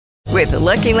With the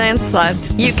Lucky Land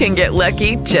Slots, you can get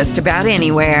lucky just about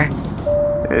anywhere.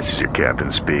 This is your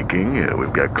captain speaking.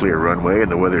 We've got clear runway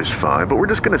and the weather's fine, but we're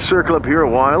just going to circle up here a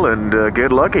while and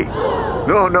get lucky.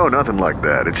 No, nothing like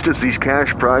that. It's just these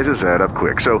cash prizes add up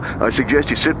quick. So I suggest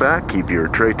you sit back, keep your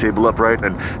tray table upright,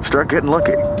 and start getting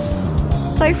lucky.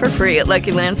 Play for free at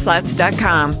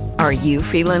LuckyLandSlots.com. Are you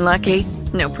feeling lucky?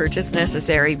 No purchase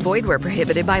necessary. Void where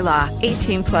prohibited by law.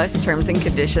 18 plus terms and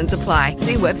conditions apply.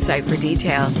 See website for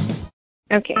details.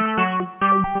 Okay.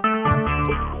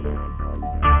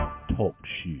 Talk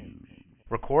shoes.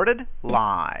 Recorded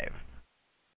live.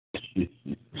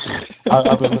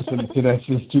 I've been listening to that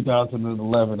since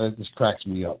 2011. That just cracks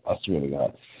me up. I swear to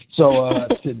God. So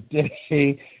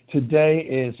today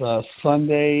is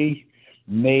Sunday,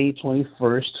 May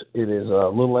 21st. It is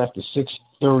a little after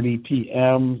 6:30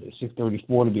 p.m.,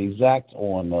 6:34 to be exact,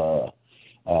 on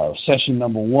session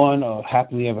number 1 of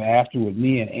Happily Ever After with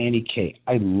me and Annie K.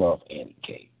 I love Annie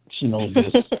K. She knows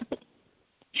this.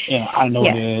 And I know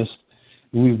this.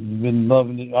 I've been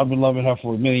loving her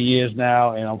for many years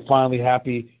now, and I'm finally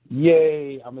happy.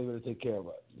 Yay! I'm able to take care of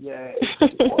her. Yay!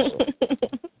 Awesome.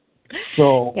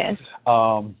 So, yes.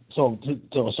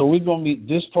 So we're going to be.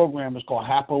 This program is called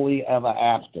Happily Ever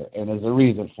After, and there's a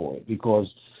reason for it, because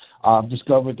I've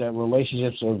discovered that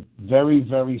relationships are very,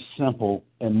 very simple,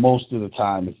 and most of the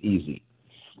time it's easy.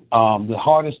 The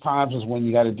hardest times is when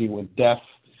you got to deal with death.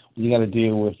 You got to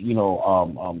deal with,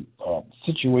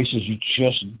 situations you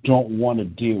just don't want to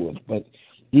deal with. But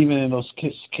even in those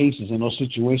cases, in those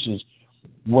situations,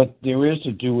 what there is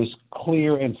to do is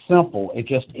clear and simple. It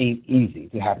just ain't easy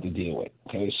to have to deal with.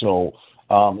 Okay, so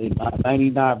in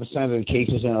 99% of the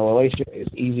cases in a relationship,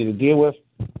 it's easy to deal with.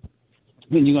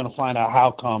 Then you're going to find out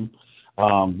how come,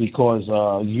 because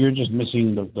you're just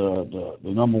missing the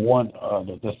number one,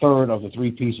 the third of the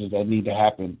three pieces that need to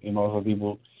happen in order for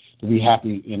people to be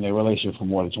happy in their relationship for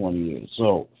more than 20 years.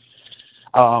 So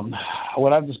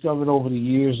what I've discovered over the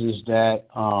years is that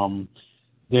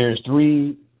there's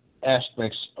three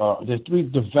aspects, there's three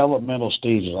developmental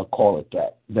stages, I'll call it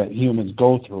that humans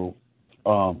go through,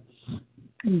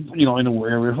 in the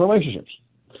area of relationships.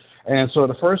 And so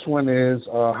the first one is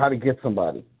how to get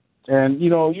somebody. And,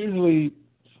 usually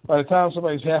by the time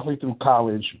somebody's halfway through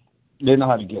college, they know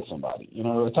how to get somebody.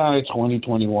 By the time they're 20,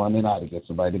 21, they know how to get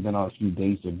somebody. They've been on a few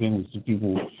dates. They've been with some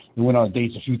people who went on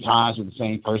dates a few times with the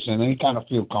same person. And they kind of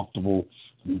feel comfortable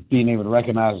being able to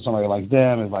recognize somebody like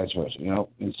them and vice versa,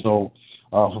 And so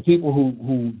for people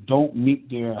who don't meet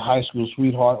their high school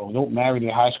sweetheart or don't marry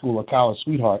their high school or college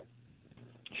sweetheart,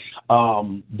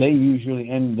 they usually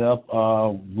end up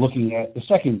looking at the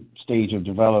second stage of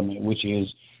development, which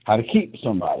is how to keep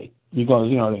somebody. Because,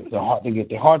 they get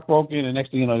their heart broken, and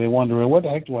next thing you know, they're wondering, what the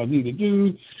heck do I need to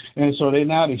do? And so they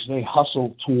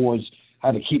hustle towards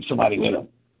how to keep somebody with them,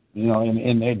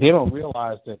 and they don't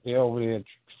realize that they're over there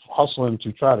hustling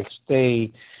to try to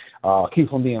keep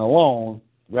from being alone,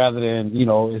 rather than,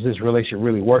 is this relationship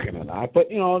really working or not? But,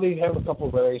 they have a couple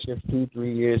of relationships,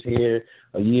 2-3 years here,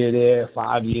 a year there,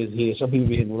 5 years here. Some people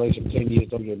be in a relationship 10 years,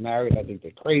 don't get married. I think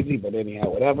they're crazy, but anyhow,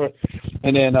 whatever.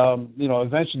 And then,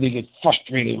 eventually they get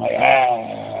frustrated, like,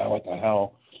 what the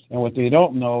hell? And what they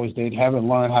don't know is they haven't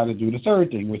learned how to do the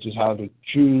third thing, which is how to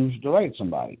choose the right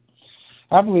somebody.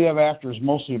 Happily Ever After is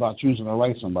mostly about choosing the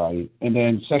right somebody, and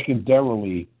then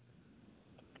secondarily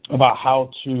about how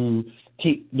to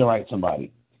keep the right somebody.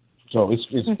 So it's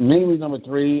mainly number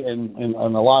 3 and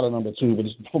a lot of number 2, but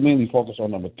it's mainly focused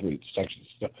on number 3,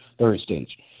 the third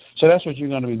stage. So that's what you're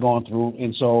going to be going through.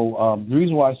 And so the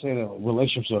reason why I say that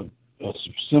relationships are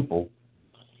simple,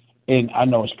 and I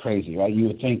know it's crazy, right? You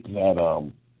would think that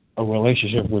a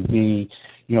relationship would be,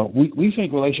 we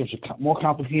think relationships are more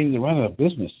complicated than running a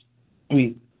business. I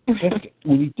mean,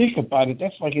 when you think about it,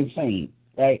 that's like insane,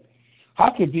 right?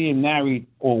 How could being married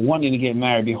or wanting to get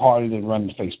married be harder than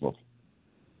running Facebook?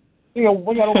 We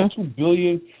got almost 2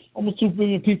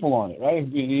 billion people on it, right?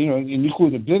 And you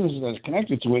include the businesses that's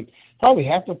connected to it, probably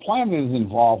half the planet is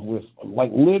involved with,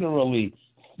 like literally,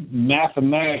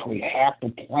 mathematically, half the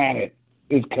planet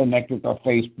is connected to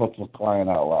Facebook, for crying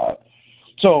out loud.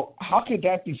 So how could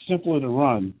that be simpler to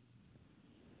run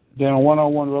than a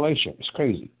one-on-one relationship? It's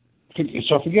crazy.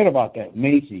 So forget about that.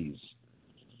 Macy's,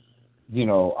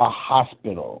 a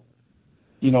hospital,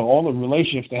 all the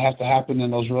relationships that have to happen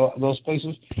in those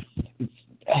places.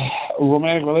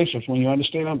 Romantic relationships, when you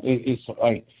understand them, it's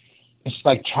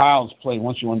like child's play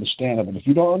once you understand it. But if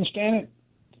you don't understand it,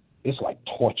 it's like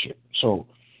torture. So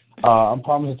I'm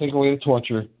promising to take away the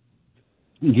torture,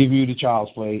 give you the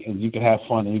child's play, and you can have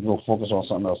fun and you can go focus on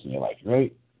something else in your life,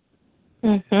 right?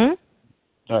 Mm-hmm.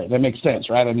 All right, that makes sense,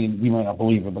 right? I mean, you might not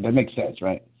believe it, but that makes sense,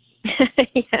 right?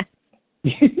 Yeah.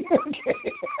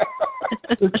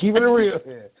 Keeping it real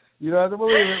here. You don't have to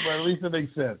believe it, but at least it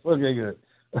makes sense. Okay, good.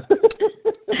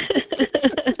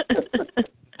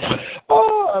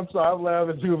 Oh, I'm sorry. I'm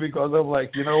laughing too because I'm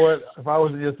like, you know what? If I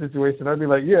was in your situation, I'd be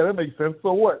like, yeah, that makes sense.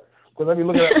 So what? Because I'd be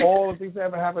looking at all the things that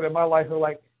haven't happened in my life and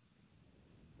like,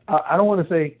 I don't want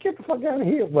to say, get the fuck out of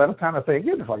here, but I'm kind of saying,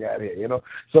 get the fuck out of here, you know?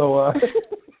 So,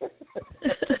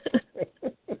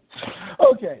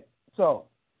 okay. So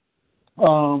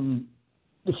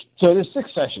there's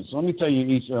 6 sessions. Let me tell you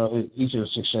each of the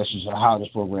 6 sessions of how this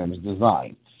program is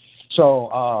designed.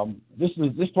 So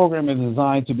this program is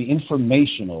designed to be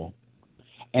informational,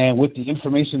 and with the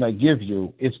information I give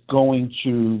you, it's going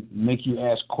to make you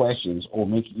ask questions or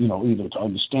make either to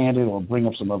understand it or bring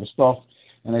up some other stuff.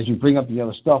 And as you bring up the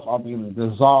other stuff, I'll be able to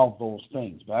dissolve those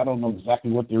things. But I don't know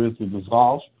exactly what there is to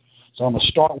dissolve. So I'm going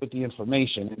to start with the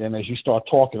information, and then as you start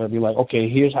talking, I'll be like, okay,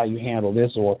 here's how you handle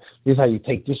this, or here's how you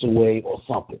take this away, or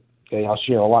something. Okay, I'll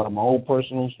share a lot of my own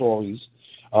personal stories,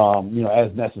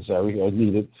 as necessary or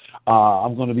needed.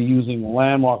 I'm going to be using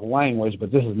landmark language,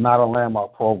 but this is not a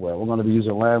landmark program. We're going to be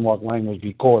using landmark language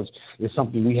because it's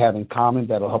something we have in common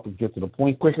that'll help us get to the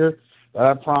point quicker. But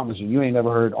I promise you ain't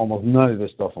never heard almost none of this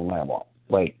stuff from landmark.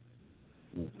 Like,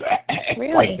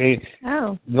 really?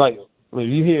 Like if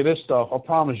you hear this stuff, I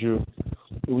promise you,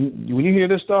 when you hear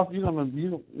this stuff, you're gonna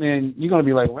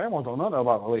be like, landmark don't know nothing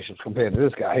about relationships compared to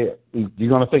this guy here. You're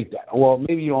gonna think that. Well,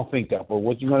 maybe you don't think that, but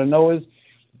what you're gonna know is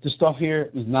this stuff here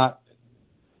is not.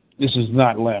 This is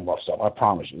not landmark stuff. I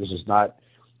promise you. This is not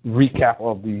recap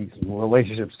of the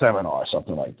relationship seminar or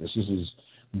something like this. This is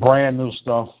brand new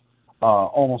stuff.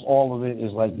 Almost all of it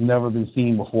is like never been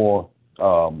seen before.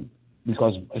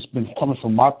 Because it's been coming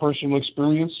from my personal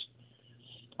experience,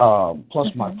 plus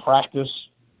my practice,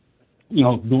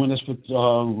 doing this for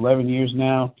 11 years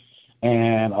now,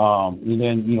 and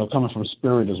then, coming from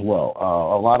spirit as well.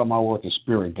 A lot of my work is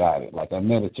spirit guided. Like I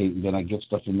meditate, and then I get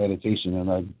stuff in meditation,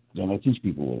 and I teach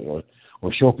people with it,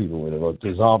 or show people with it, or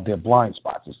dissolve their blind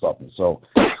spots and stuff. And so,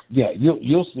 yeah,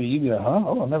 you'll see. You'll be like, huh?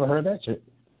 Oh, I never heard that shit.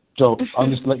 So I'm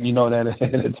just letting you know that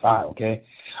ahead of time, okay?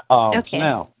 Okay.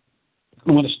 Now,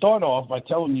 I'm going to start off by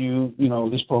telling you,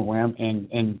 this program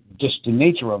and just the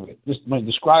nature of it. Just by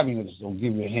describing it will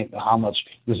give you a hint of how much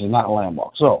this is not a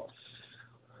landmark. So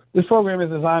this program is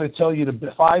designed to tell you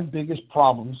the 5 biggest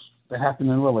problems that happen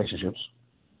in relationships,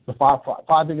 the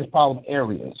five biggest problem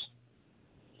areas.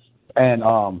 And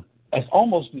it's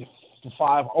almost the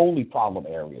 5 only problem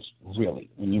areas, really,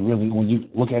 when you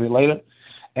look at it later,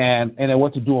 and then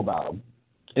what to do about them.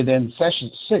 And then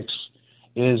session 6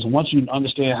 is once you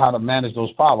understand how to manage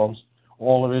those problems,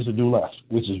 all there is to do left,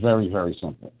 which is very, very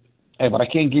simple. But I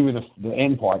can't give you the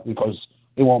end part because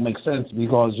it won't make sense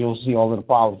because you'll see all of the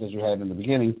problems that you had in the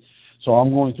beginning. So I'm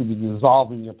going to be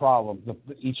dissolving your problem,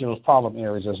 each of those problem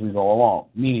areas as we go along,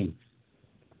 meaning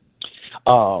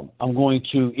I'm going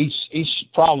to each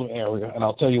problem area, and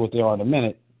I'll tell you what they are in a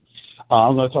minute.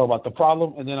 I'm going to talk about the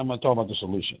problem, and then I'm going to talk about the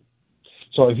solution.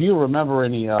 So if you remember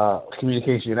any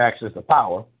communication and access to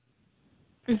power,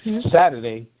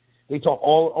 Saturday, they talk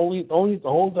only the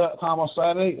whole time on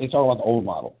Saturday, they talk about the old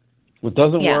model. What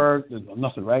doesn't work,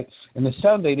 nothing, right? And then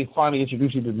Sunday, they finally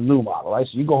introduce you to the new model, right?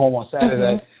 So you go home on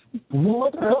Saturday,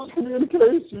 what the hell is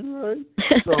communication, right?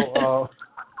 So,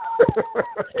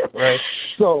 right?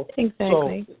 So,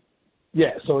 exactly.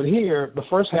 So here, the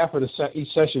first half of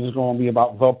each session is going to be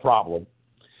about the problem.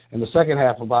 And the second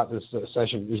half about this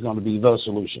session is going to be the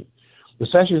solution. The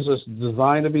session is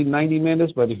designed to be 90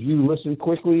 minutes, but if you listen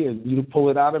quickly and you pull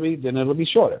it out of me, then it'll be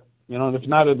shorter. And if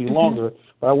not, it'll be longer.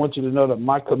 But I want you to know that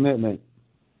my commitment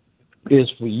is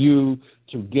for you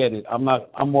to get it. I'm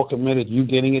more committed to you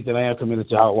getting it than I am committed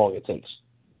to how long it takes.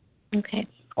 Okay.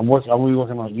 I'm working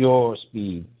on your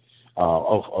speed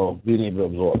of being able to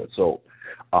absorb it. So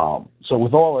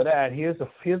with all of that, here's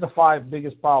the 5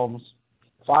 biggest problems,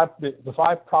 the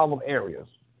 5 problem areas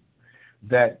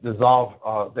that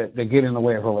dissolve, that get in the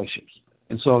way of relationships.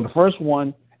 And so the first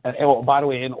one, and by the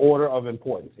way, in order of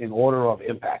importance, in order of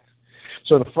impact.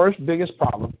 So the first biggest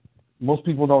problem, most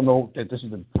people don't know that this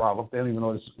is a problem. They don't even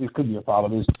know it could be a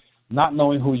problem, is not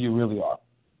knowing who you really are.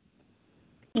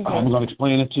 I'm going to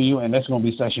explain it to you, and that's going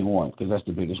to be session 1 because that's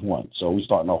the biggest one. So we're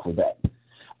starting off with that.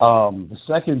 The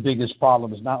second biggest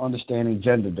problem is not understanding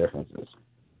gender differences.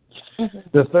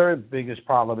 The third biggest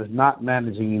problem is not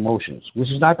managing emotions,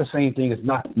 which is not the same thing as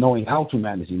not knowing how to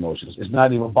manage emotions. It's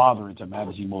not even bothering to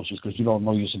manage emotions because you don't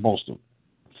know you're supposed to.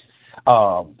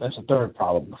 That's the third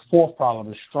problem. The fourth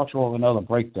problem is structural and other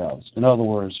breakdowns. In other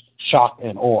words, shock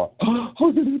and awe. How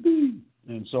could it be?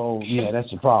 And so,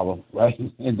 that's the problem, right?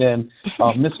 And then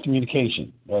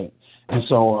miscommunication, right? And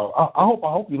so I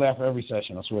hope you laugh at every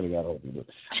session. I swear to God, I hope you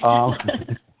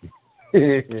do.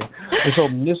 And so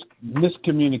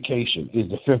miscommunication is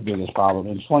the fifth biggest problem.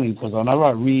 And it's funny because whenever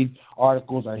I read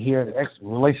articles, I hear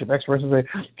relationship experts say,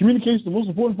 communication is the most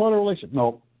important part of a relationship.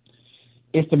 No,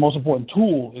 it's the most important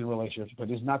tool in relationships, but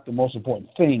it's not the most important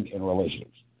thing in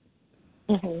relationships.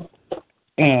 Mm-hmm.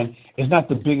 And it's not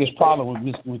the biggest problem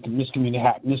with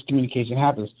miscommunication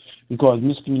happens, because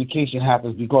miscommunication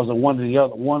happens because of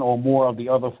one or more of the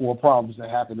other four problems that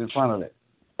happen in front of it.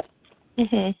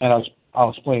 Mm-hmm. And I'll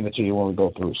explain it to you when we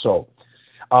go through. So,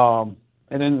 and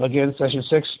then again, session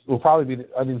 6 will probably be.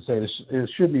 I didn't say this. It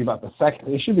should be about the fact.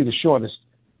 It should be the shortest,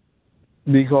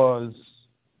 because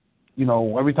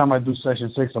every time I do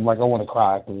session 6, I'm like, I want to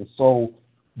cry because it's so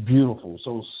beautiful,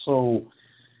 so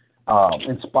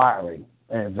inspiring.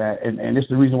 And it's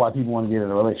the reason why people want to get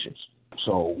into relationships.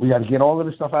 So we got to get all of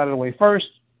this stuff out of the way first,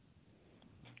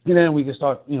 and then we can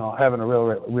start, having a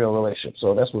real relationship.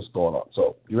 So that's what's going on.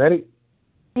 So you ready?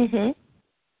 Mhm.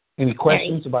 Any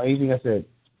questions about anything I said?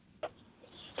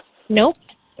 Nope.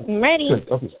 I'm ready. Good.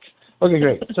 Okay,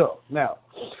 great. So now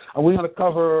we're going to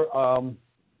cover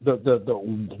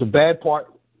the bad part.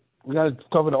 We're going to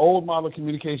cover the old model of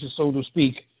communication, so to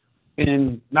speak,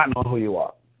 in not knowing who you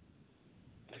are.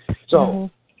 So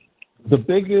the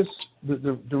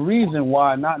reason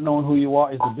why not knowing who you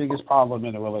are is the biggest problem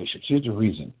in a relationship. Here's the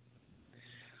reason.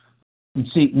 You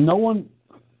see, no one.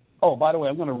 Oh, by the way,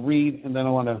 I'm going to read, and then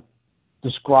I'm going to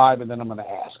describe, and then I'm going to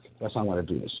ask. That's how I'm going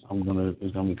to do this.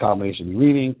 It's going to be a combination of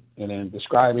reading and then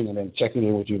describing and then checking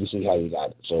in with you to see how you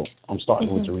got it. So I'm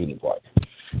starting with the reading part.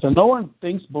 So no one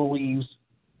thinks, believes,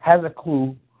 has a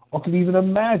clue, or can even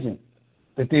imagine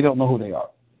that they don't know who they are.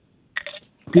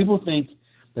 People think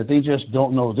that they just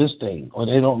don't know this thing, or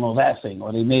they don't know that thing,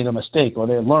 or they made a mistake, or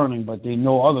they're learning, but they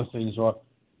know other things, or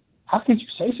how could you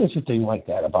say such a thing like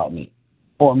that about me?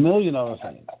 Or a million other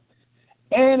things.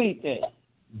 Anything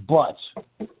but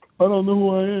I don't know who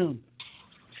I am.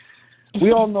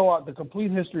 We all know the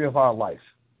complete history of our life.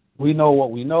 We know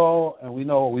what we know, and we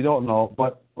know what we don't know,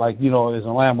 but as a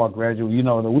landmark graduate,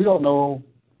 that we don't know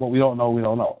what we don't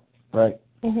know, right?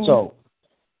 Mm-hmm. So,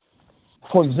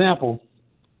 for example,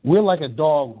 we're like a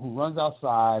dog who runs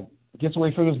outside, gets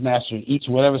away from his master, and eats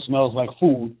whatever smells like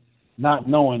food, not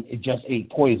knowing it just ate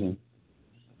poison,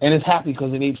 and is happy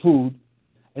because it ate food,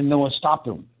 and no one stopped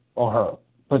him or her.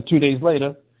 But 2 days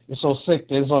later, it's so sick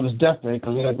that it's on his deathbed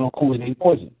because it has no clue it ate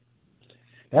poison.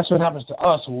 That's what happens to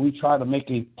us when we try to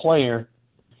make a player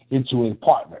into a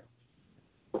partner,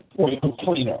 or a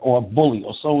complainer, or a bully,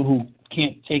 or someone who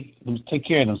can't take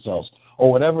care of themselves,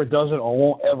 or whatever doesn't or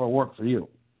won't ever work for you.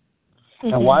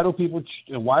 Mm-hmm. And why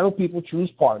do people choose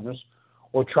partners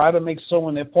or try to make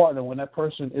someone their partner when that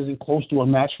person isn't close to a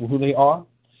match for who they are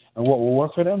and what will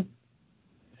work for them?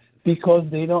 Because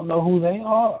they don't know who they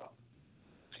are.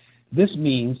 This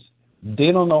means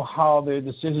they don't know how their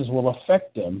decisions will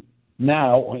affect them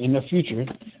now or in the future,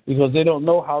 because they don't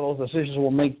know how those decisions will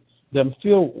make them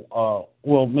feel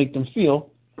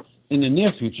in the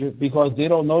near future, because they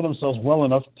don't know themselves well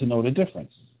enough to know the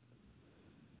difference.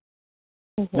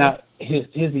 Mm-hmm. Now,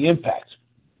 here's the impact.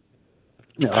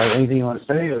 Anything you want to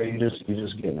say, or are you just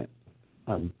getting it?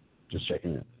 I'm just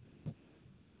checking it.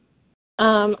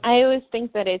 I always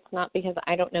think that it's not because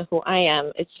I don't know who I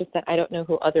am. It's just that I don't know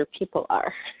who other people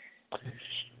are.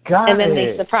 And then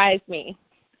they surprise me.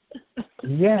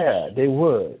 Yeah, they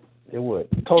would.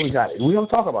 Totally got it. We're going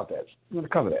to talk about that. We're going to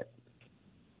cover that.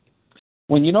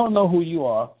 When you don't know who you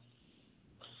are,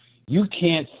 you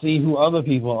can't see who other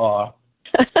people are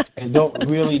and don't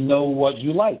really know what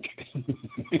you like.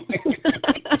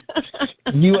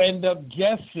 You end up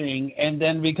guessing and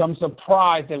then become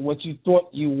surprised that what you thought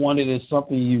you wanted is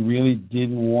something you really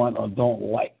didn't want or don't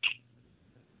like.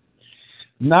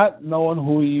 Not knowing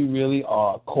who you really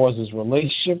are causes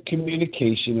relationship,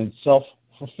 communication, and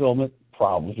self-fulfillment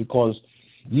problems, because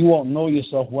you won't know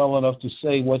yourself well enough to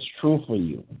say what's true for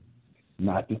you.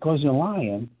 Not because you're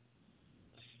lying.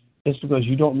 It's because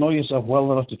you don't know yourself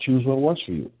well enough to choose what works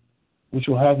for you, which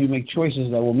will have you make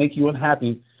choices that will make you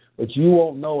unhappy, but you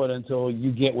won't know it until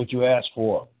you get what you asked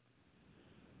for.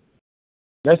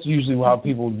 That's usually how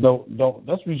people don't.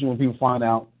 That's usually when people find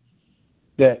out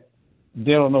that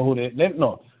they don't know who they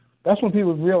know. That's when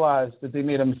people realize that they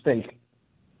made a mistake.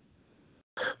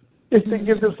 If they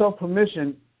give themselves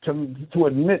permission to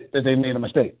admit that they made a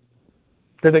mistake,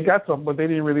 that they got something but they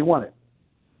didn't really want it.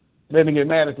 They didn't get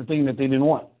mad at the thing that they didn't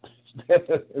want.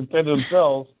 Instead of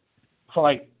themselves,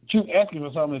 for asking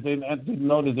for something that they didn't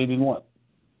know that they didn't want.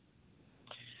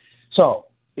 So,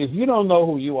 if you don't know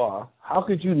who you are, how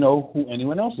could you know who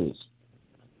anyone else is?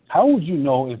 How would you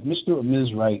know if Mr. or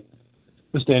Ms. Wright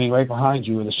was standing right behind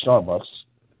you in the Starbucks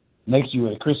next to you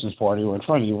at a Christmas party or in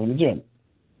front of you in the gym?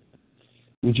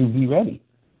 Would you be ready?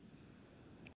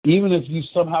 Even if you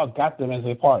somehow got them as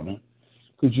a partner,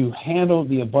 could you handle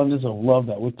the abundance of love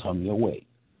that would come your way?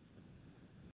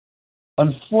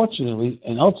 Unfortunately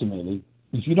and ultimately,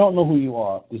 if you don't know who you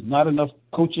are, there's not enough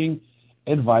coaching,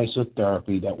 advice, or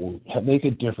therapy that will make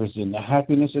a difference in the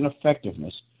happiness and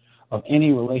effectiveness of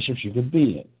any relationship you could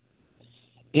be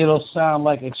in. It'll sound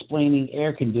like explaining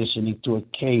air conditioning to a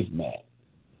caveman.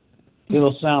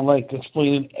 It'll sound like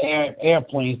explaining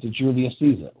airplanes to Julius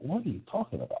Caesar. What are you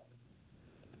talking about?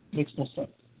 Makes no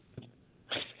sense.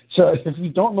 So if you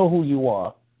don't know who you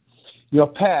are, your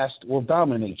past will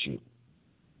dominate you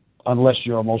unless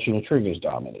your emotional triggers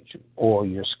dominate you, or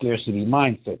your scarcity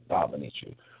mindset dominates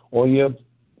you, or your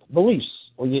beliefs,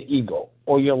 or your ego,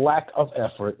 or your lack of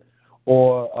effort,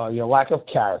 or your lack of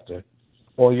character,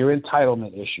 or your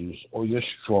entitlement issues, or your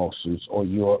strong suits, or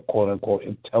your quote-unquote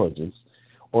intelligence,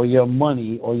 or your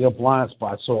money, or your blind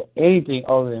spots, or anything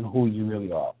other than who you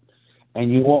really are.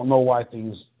 And you won't know why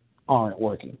things aren't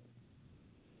working.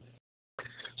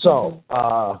 So,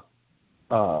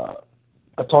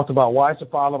 I talked about why it's a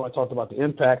problem. I talked about the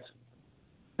impact.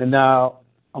 And now,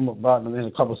 in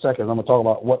a couple of seconds, I'm going to talk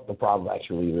about what the problem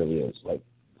actually really is. Like,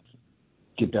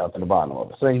 get down to the bottom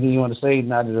of it. So anything you want to say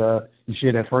now that you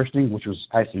shared that first thing, which was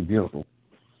actually beautiful?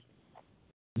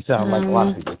 You sound like a lot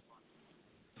of people.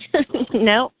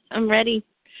 No, I'm ready.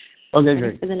 Okay,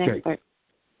 great. For the next part.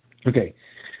 Okay.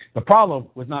 The problem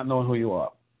with not knowing who you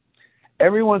are.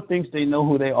 Everyone thinks they know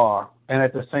who they are, and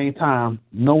at the same time,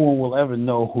 no one will ever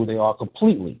know who they are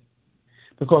completely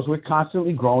because we're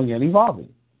constantly growing and evolving.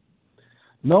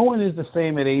 No one is the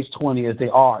same at age 20 as they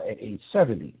are at age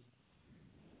 70.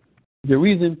 The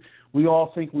reason we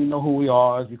all think we know who we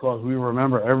are is because we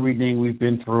remember everything we've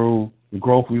been through, the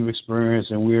growth we've experienced,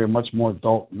 and we're much more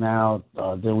adult now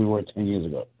than we were 10 years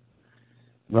ago.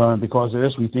 Because of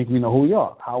this, we think we know who we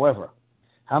are. However,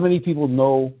 how many people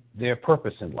know their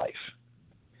purpose in life?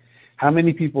 How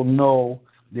many people know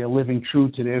they're living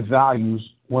true to their values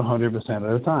 100%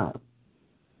 of the time?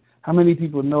 How many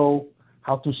people know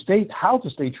how to stay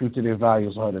true to their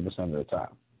values 100% of the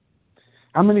time?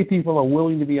 How many people are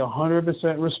willing to be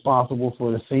 100% responsible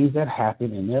for the things that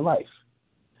happen in their life,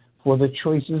 for the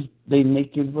choices they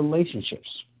make in relationships,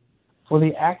 for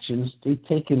the actions they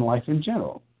take in life in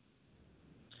general?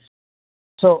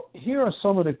 So here are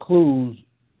some of the clues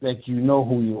that you know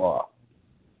who you are.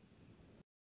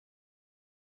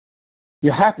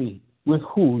 You're happy with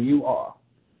who you are,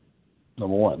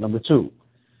 number one. Number two,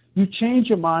 you change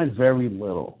your mind very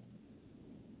little.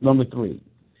 Number three,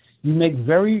 you make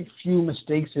very few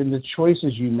mistakes in the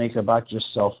choices you make about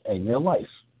yourself and your life.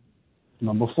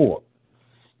 Number four,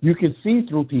 you can see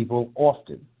through people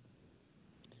often.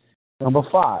 Number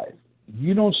five,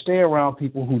 you don't stay around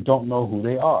people who don't know who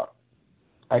they are.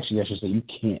 Actually, I should say you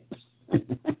can't.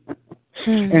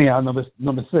 Anyhow, number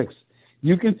six,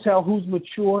 you can tell who's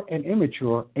mature and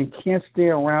immature and can't stay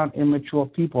around immature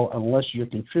people unless you're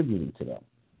contributing to them.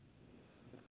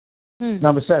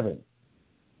 Number seven,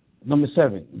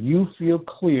 you feel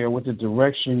clear with the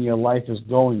direction your life is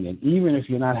going in, even if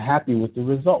you're not happy with the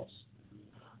results.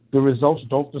 The results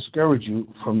don't discourage you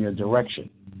from your direction.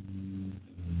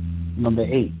 Number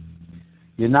 8,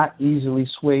 you're not easily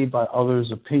swayed by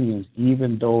others' opinions,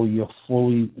 even though you're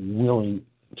fully willing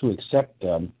to accept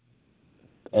them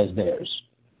as theirs,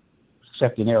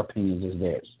 accepting their opinions as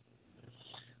theirs.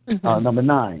 Number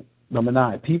nine,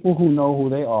 people who know who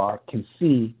they are can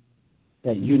see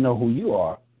that you know who you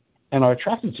are and are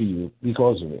attracted to you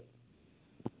because of it.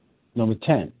 Number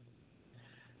 10,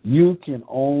 you can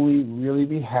only really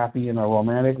be happy in a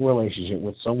romantic relationship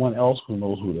with someone else who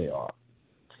knows who they are.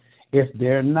 If they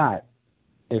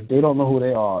don't know who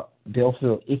they are, they'll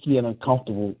feel icky and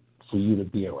uncomfortable for you to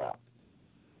be around.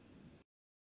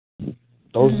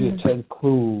 Those are your 10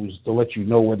 clues to let you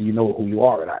know whether you know who you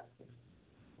are or not.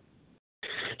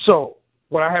 So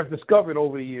what I have discovered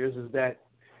over the years is that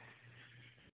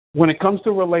when it comes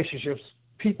to relationships,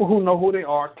 people who know who they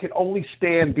are can only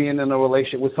stand being in a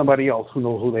relationship with somebody else who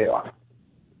knows who they are.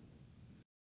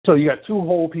 So you got two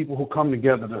whole people who come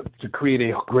together to create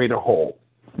a greater whole.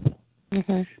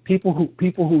 People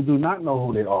who do not know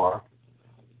who they are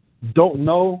don't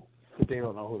know that they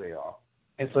don't know who they are.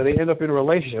 And so they end up in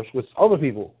relationships with other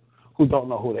people who don't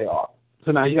know who they are.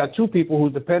 So now you got two people who are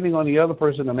depending on the other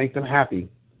person to make them happy,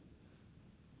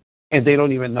 and they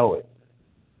don't even know it.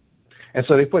 And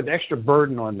so they put an extra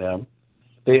burden on them.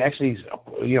 They actually,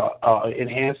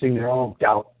 enhancing their own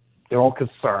doubt, their own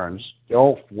concerns, their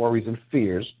own worries and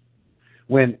fears,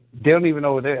 when they don't even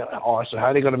know where they are. So how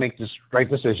are they going to make this right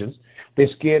decisions? They're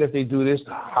scared if they do this,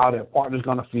 how their partner's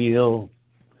going to feel.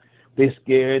 They're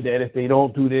scared that if they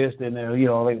don't do this, then they're,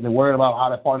 they're worried about how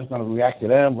their partner's going to react to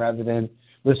them rather than,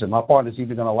 listen, my partner's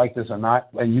either going to like this or not.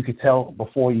 And you can tell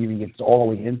before you even get all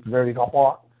the way into very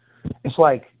far. It's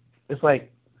like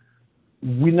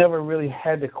we never really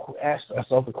had to ask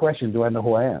ourselves the question, do I know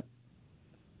who I am?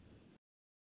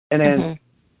 And then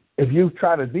if you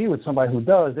try to be with somebody who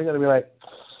does, they're going to be like,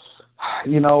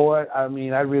 you know what? I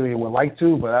mean, I really would like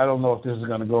to, but I don't know if this is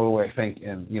going to go the way I think.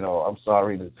 And, I'm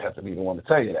sorry to have to be the one to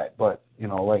tell you that. But,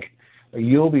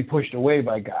 you'll be pushed away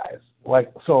by guys.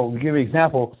 So to give you an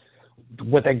example,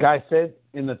 what that guy said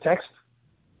in the text,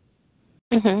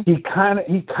 he kind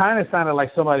of sounded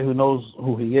like somebody who knows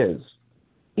who he is.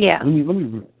 Yeah.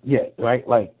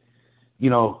 Right?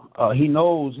 He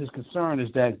knows his concern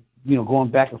is that, going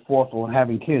back and forth on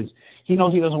having kids. He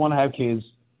knows he doesn't want to have kids.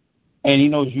 And he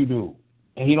knows you do.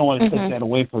 And he don't want to take that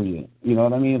away from you. You know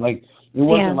what I mean? It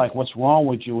wasn't like what's wrong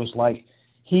with you. It's like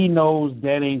he knows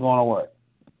that ain't going to work.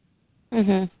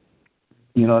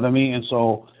 You know what I mean? And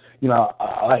so,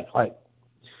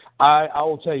 I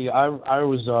will tell you, I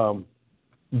was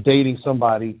dating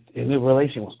somebody, and their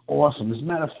relation was awesome. As a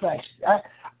matter of fact,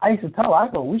 I used to tell her, I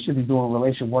thought we should be doing a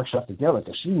relation workshop together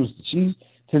because she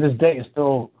to this day is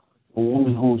still a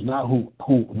woman who's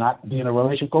not being a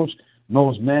relation coach,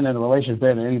 knows men in a relation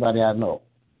better than anybody I know.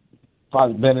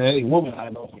 Probably better than any woman I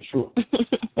know for sure.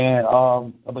 And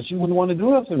but she wouldn't want to do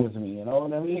nothing with me, you know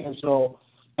what I mean? And so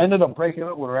I ended up breaking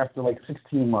up with her after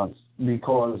 16 months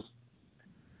because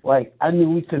I knew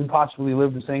we couldn't possibly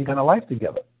live the same kind of life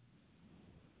together.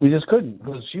 We just couldn't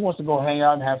because she wants to go hang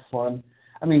out and have fun.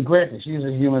 I mean, granted, she's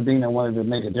a human being that wanted to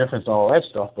make a difference and all that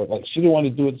stuff, but she didn't want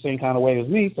to do it the same kind of way as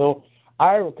me. So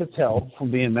I could tell from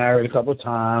being married a couple of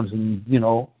times and,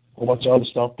 a bunch of other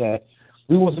stuff that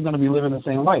we wasn't going to be living the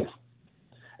same life.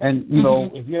 And,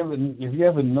 if you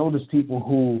ever notice people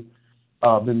who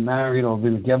been married or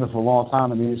been together for a long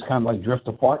time and they just kind of drift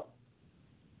apart,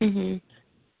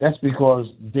 that's because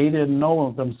they didn't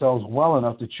know themselves well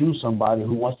enough to choose somebody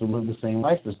who wants to live the same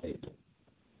life as they do.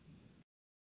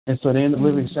 And so they end up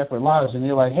living separate lives, and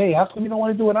they're like, hey, how come you don't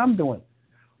want to do what I'm doing?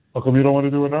 How come you don't want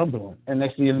to do what I'm doing? And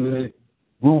next thing you know, they're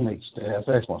roommates that have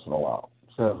sex once in a while.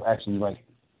 Instead of actually,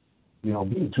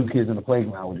 being two kids in the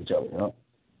playground with each other,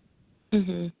 If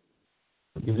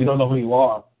you don't know who you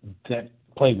are, that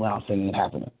playground thing ain't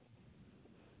happening.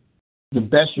 The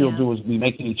best you'll do is be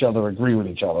making each other agree with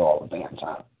each other all the damn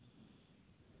time.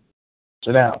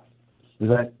 So now, does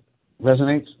that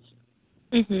resonate?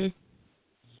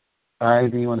 All right,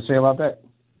 anything you want to say about that?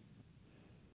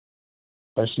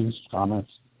 Questions, comments?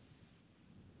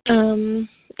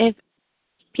 If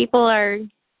people are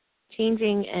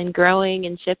changing and growing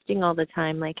and shifting all the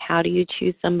time, how do you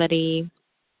choose somebody?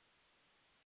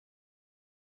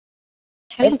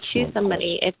 How do you choose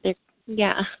somebody if they're,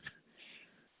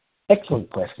 Excellent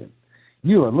question.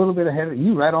 You're a little bit ahead of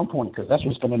you, right on point, because that's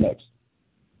what's coming next.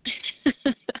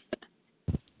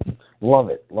 Love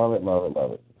it.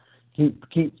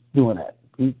 Keep doing that.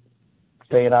 Keep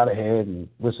staying out ahead and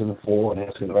listening for and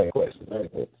asking the right questions. Very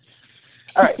good.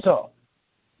 All right, so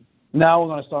now we're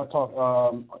going to start talking.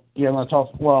 I'm going to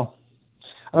talk about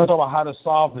how to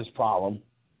solve this problem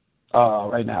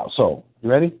right now. So, you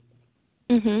ready?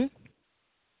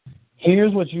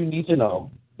 Here's what you need to know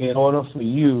in order for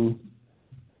you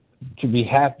to be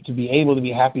able to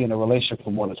be happy in a relationship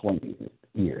for more than 20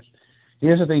 years.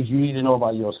 Here's the things you need to know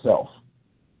about yourself.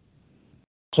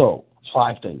 So,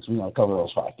 5 things. We're going to cover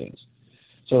those 5 things.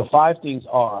 So the 5 things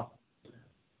are,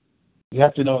 you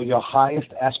have to know your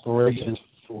highest aspirations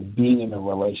for being in a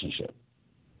relationship.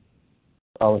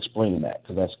 I'll explain that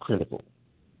because that's critical.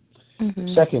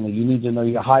 Secondly, you need to know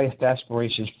your highest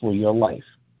aspirations for your life,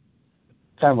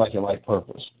 kind of like your life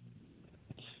purpose.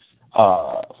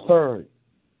 Third,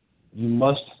 you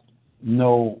must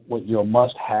know what your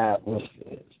must-have list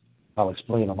is. I'll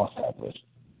explain a must-have list.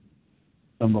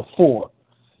 Number 4,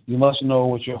 you must know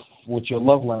what your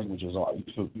love languages are.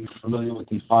 You familiar with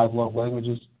the 5 love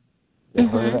languages? You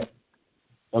heard of that?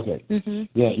 Okay.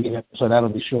 Yeah. So that'll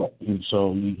be short.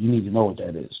 So you need to know what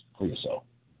that is for yourself.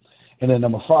 And then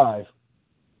number 5,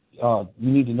 you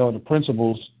need to know the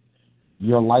principles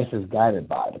your life is guided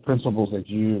by, the principles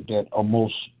that are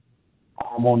most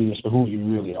harmonious to who you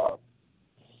really are.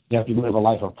 You have to live a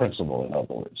life of principle, in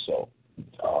other words. So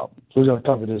we're going to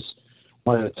cover this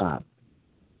one at a time.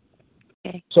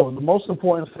 Okay. So the most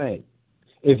important thing,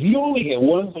 if you only get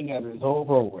one thing out of this whole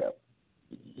program,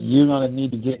 you're going to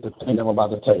need to get the thing I'm about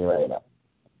to tell you right now,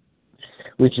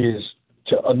 which is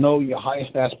to know your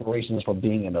highest aspirations for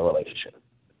being in a relationship.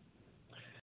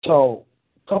 So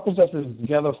couples that's been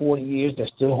together 40 years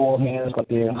that still hold hands like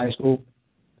they're in high school,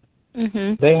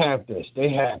 they have this.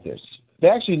 They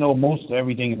actually know most of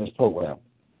everything in this program,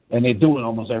 and they're doing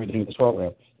almost everything in this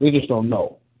program. They just don't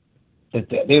know that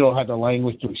they don't have the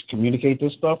language to communicate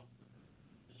this stuff.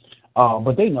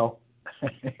 But they know.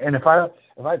 And if I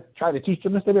try to teach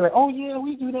them this, they'll be like, "Oh yeah,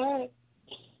 we do that."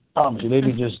 They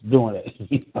be just doing it.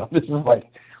 This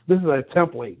is a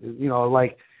template.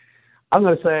 Like I'm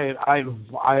gonna say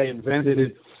I invented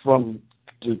it from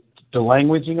the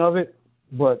languaging of it,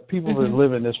 but people have been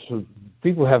living this.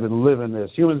 People have been living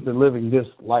this. Humans have been living this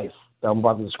life that I'm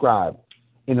about to describe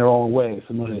in their own way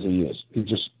for millions of years. You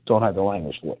just don't have the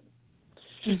language for it.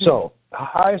 So,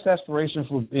 highest aspiration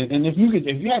for, and if you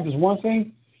have this one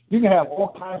thing, you can have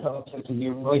all kinds of upsets in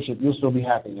your relationship. You'll still be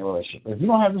happy in your relationship. If you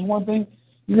don't have this one thing,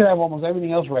 you can have almost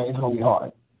everything else right. It's going to be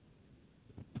hard.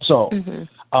 So,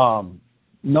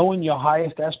 knowing your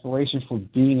highest aspiration for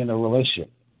being in a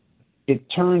relationship, it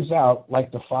turns out,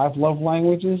 like the 5 love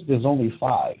languages, there's only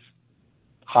 5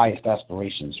 highest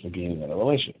aspirations for being in a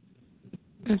relationship.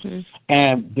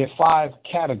 And there are 5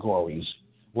 categories.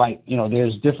 Like,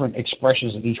 there's different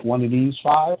expressions of each one of these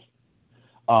 5.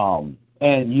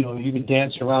 And, you can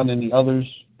dance around in the others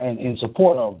and in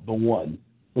support of the one,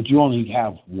 but you only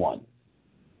have one.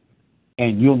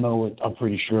 And you'll know it, I'm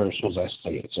pretty sure, as soon as I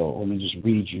say it. So let me just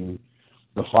read you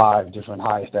the 5 different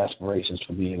highest aspirations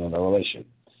for being in a relationship.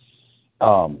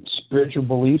 Spiritual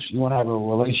beliefs. You want to have a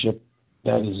relationship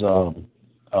that is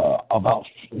about,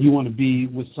 you want to be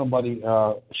with somebody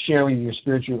sharing your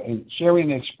spiritual and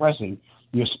sharing and expressing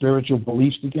your spiritual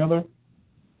beliefs together.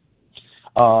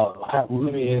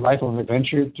 Living a life of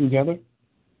adventure together.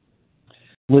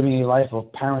 Living a life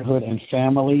of parenthood and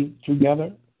family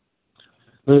together.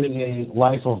 Living a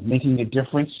life of making a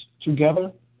difference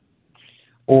together.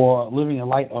 Or living a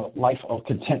life of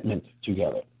contentment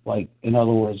together. Like, in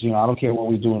other words, I don't care what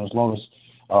we're doing as long as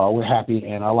we're happy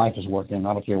and our life is working.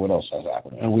 I don't care what else has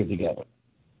happened, and we're together.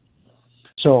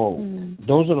 So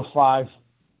those are the 5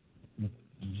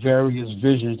 various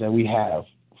visions that we have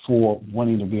for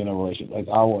wanting to be in a relationship. Like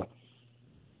our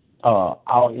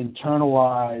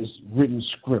internalized written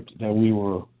script that we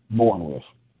were born with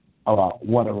about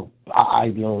what an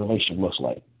ideal relationship looks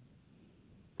like.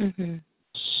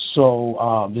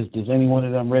 So does any one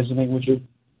of them resonate with you?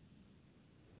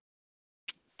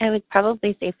 I would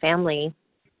probably say family.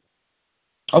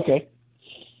 Okay.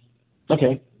 But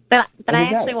I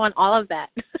actually want all of that.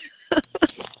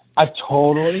 I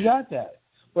totally got that.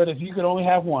 But if you could only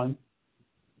have one,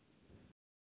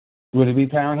 would it be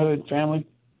parenthood, family?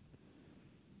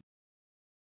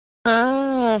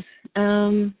 All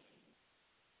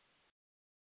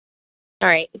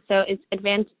right. So it's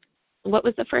advanced. What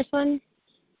was the first one?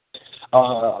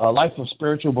 A life of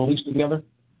spiritual beliefs together.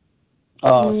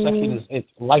 Second is it's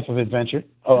life of adventure.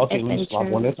 Oh, okay. Adventure. Let me stop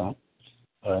one at a time.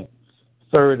 All right.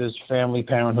 Third is family,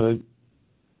 parenthood.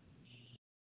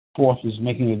 Fourth is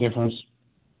making a difference.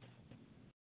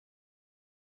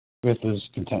 Fifth is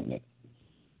contentment.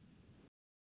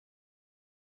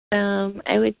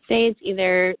 I would say it's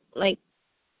either like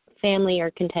family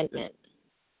or contentment.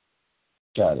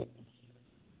 Got it.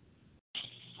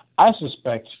 I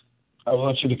suspect I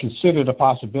want you to consider the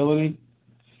possibility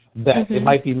that it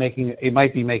might be making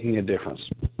a difference.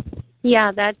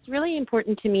 Yeah, that's really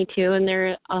important to me too. And there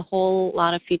are a whole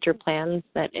lot of future plans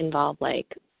that involve like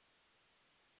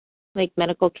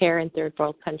medical care in third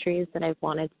world countries that I've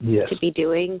wanted to be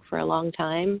doing for a long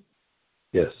time.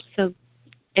 Yes. So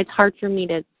it's hard for me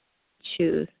to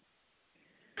choose.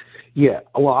 Yeah.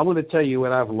 Well, I'm going to tell you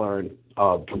what I've learned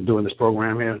from doing this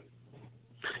program here.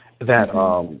 That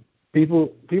people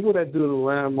that do the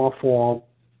landmark form,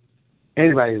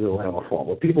 anybody do the landmark form,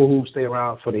 but people who stay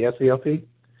around for the SELP,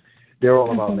 they're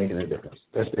all about making a difference.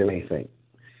 That's their main thing.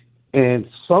 And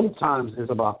sometimes it's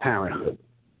about parenthood,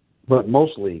 but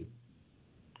mostly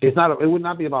it would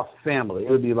not be about family.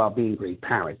 It would be about being great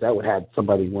parents. That would have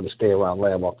somebody want to stay around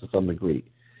landmark to some degree.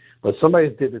 But somebody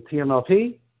did the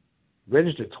TMLP,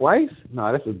 registered twice.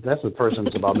 No, that's a person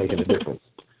that's about making a difference.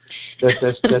 You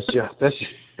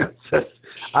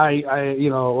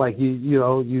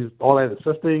all that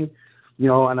assisting,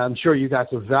 and I'm sure you got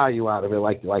some value out of it,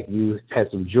 like you had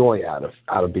some joy out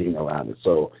of being around it.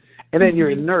 So, and then you're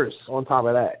a nurse on top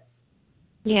of that.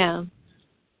 Yeah.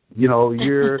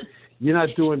 You're not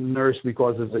doing nurse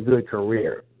because it's a good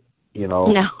career.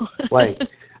 No.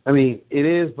 I mean, it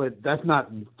is, but that's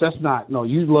not. No,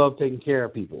 you love taking care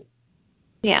of people.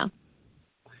 Yeah.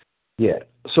 Yeah.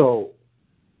 So,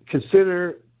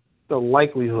 consider the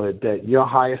likelihood that your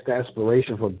highest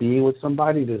aspiration for being with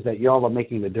somebody is that y'all are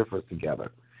making a difference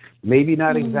together. Maybe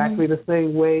not exactly the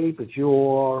same way, but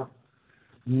you're,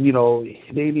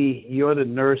 maybe you're the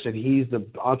nurse and he's the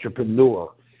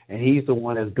entrepreneur, and he's the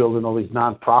one that's building all these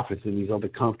nonprofits in these other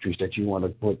countries that you want to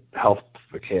put health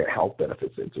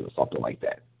benefits into, or something like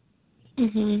that.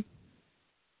 Mhm.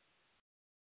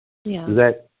 Yeah. Does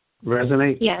that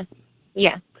resonate? Yes.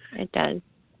 Yeah, it does.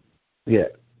 Yeah.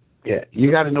 Yeah.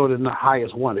 You got to know the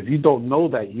highest one. If you don't know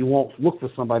that, you won't look for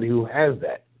somebody who has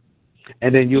that.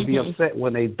 And then you'll be upset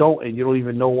when they don't, and you don't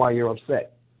even know why you're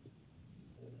upset.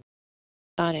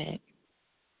 Got it.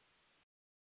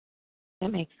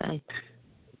 That makes sense.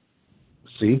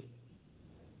 See?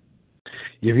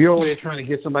 If you're over there trying to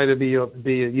get somebody to be your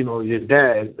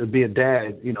dad,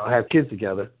 have kids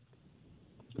together,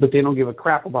 but they don't give a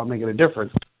crap about making a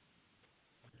difference,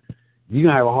 you're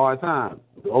gonna have a hard time.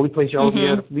 The only place you'll be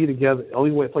able to be together, the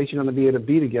only place you're gonna be able to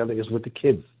be together is with the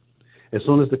kids. As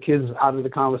soon as the kids are out of the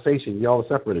conversation, y'all are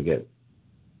separate again.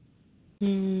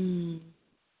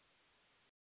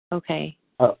 Okay.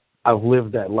 I've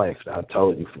lived that life. I'll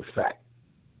tell you for a fact.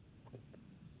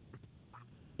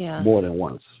 Yeah. More than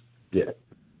once. Yeah.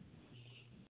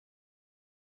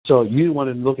 So you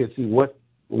want to look and see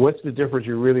what's the difference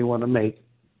you really want to make,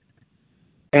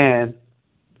 and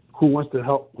who wants to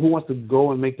help, who wants to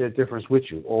go and make that difference with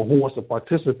you, or who wants to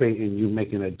participate in you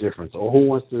making a difference, or who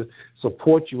wants to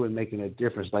support you in making a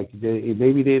difference. Like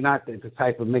maybe they're not the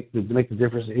type of make the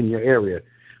difference in your area,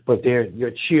 but they're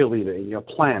your cheerleader and your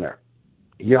planner.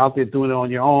 You're out there doing it on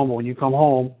your own, but when you come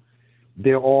home,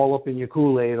 they're all up in your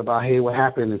Kool-Aid about, hey, what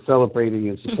happened, and celebrating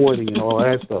and supporting and all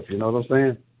that stuff. You know what I'm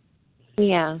saying?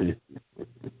 Yeah.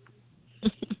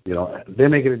 They're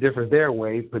making a difference their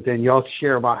way, but then y'all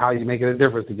share about how you're making a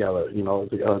difference together,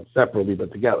 separately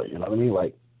but together. You know what I mean?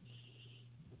 Like,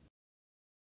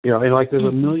 there's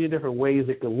a million different ways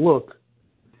it could look,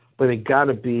 but it got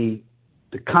to be,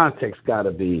 the context got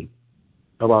to be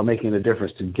about making a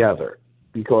difference together,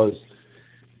 because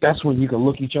that's when you can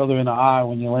look each other in the eye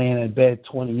when you're laying in bed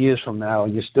 20 years from now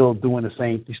and you're still doing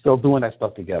you're still doing that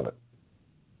stuff together.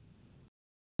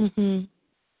 Because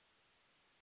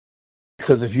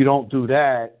if you don't do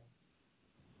that,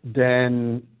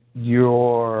 then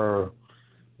you're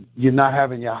not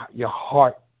having your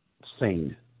heart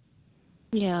sing.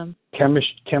 Yeah.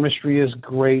 Chemistry is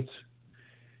great.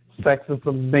 Sex is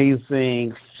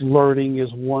amazing. Flirting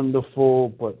is wonderful.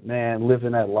 But, man,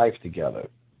 living that life together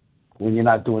when you're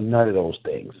not doing none of those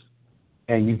things,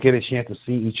 and you get a chance to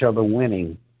see each other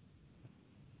winning,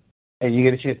 and you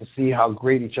get a chance to see how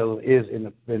great each other is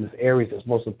in this area that's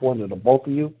most important to the both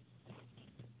of you,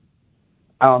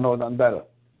 I don't know nothing better.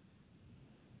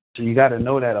 So you got to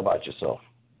know that about yourself.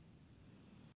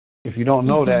 If you don't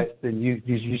know that, then you're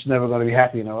just never going to be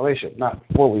happy in a relationship. Not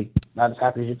fully, not as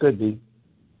happy as you could be.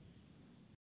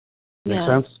 Make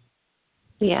sense?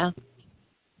 Yeah.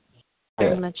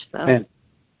 Very much so. And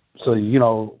so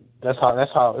that's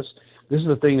how this is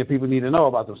the thing that people need to know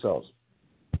about themselves.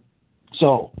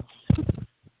 So,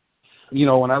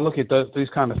 when I look at these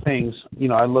kind of things,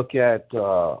 I look at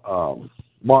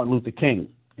Martin Luther King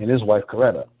and his wife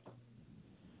Coretta.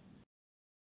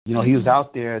 He was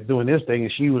out there doing his thing,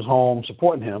 and she was home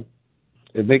supporting him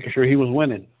and making sure he was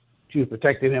winning. She was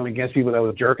protecting him against people that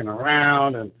were jerking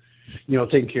around and,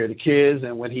 taking care of the kids.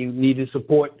 And when he needed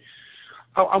support,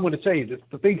 I'm going to tell you,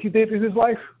 the things he did in his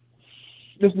life,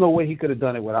 there's no way he could have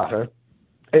done it without her.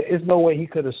 There's no way he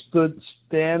could have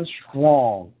stand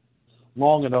strong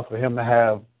long enough for him to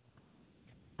have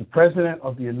the President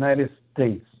of the United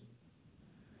States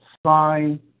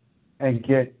sign and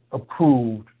get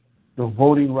approved the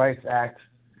Voting Rights Act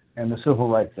and the Civil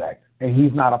Rights Act. And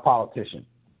he's not a politician.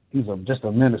 He's just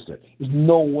a minister. There's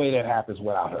no way that happens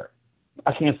without her.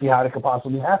 I can't see how that could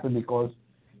possibly happen, because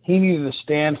he needed to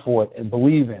stand for it and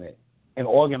believe in it and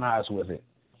organize with it.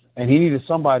 And he needed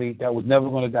somebody that was never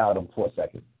going to doubt him for a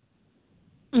second.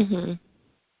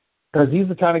 Because he's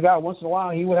the kind of guy, once in a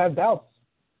while, he would have doubts.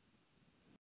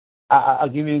 I'll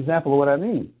give you an example of what I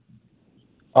mean.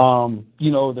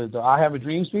 The I Have a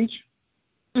Dream speech?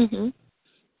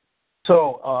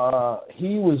 So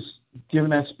he was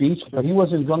giving that speech, but he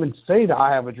wasn't going to say the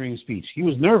I Have a Dream speech. He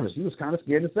was nervous. He was kind of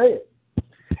scared to say it.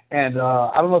 And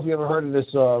I don't know if you ever heard of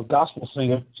this gospel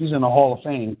singer. She's in the Hall of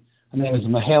Fame. Her name is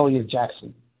Mahalia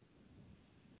Jackson.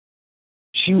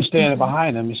 She was standing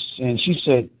behind him, and she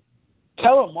said,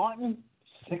 "Tell him, Martin,"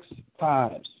 6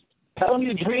 times. "Tell him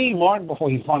your dream, Martin," before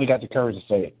he finally got the courage to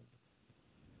say it.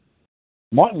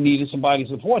 Martin needed somebody to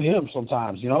support him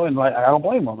sometimes, and I don't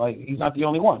blame him. He's not the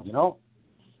only one,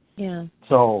 Yeah.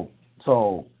 So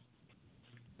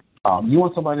you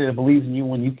want somebody that believes in you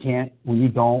when you can't, when you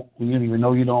don't, when you don't even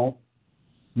know you don't.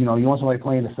 You want somebody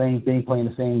playing the same thing, playing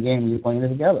the same game, and you're playing it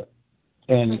together.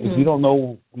 And if you don't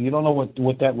know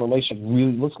what that relationship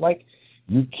really looks like,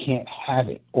 you can't have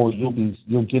it, or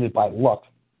you'll get it by luck,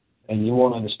 and you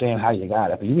won't understand how you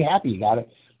got it. But you'll be happy you got it.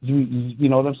 You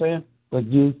know what I'm saying? But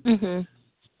you.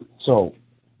 So,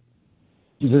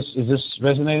 is this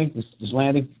resonating? Is this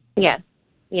landing? Yeah.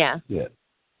 Yeah. Yeah.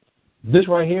 This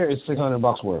right here is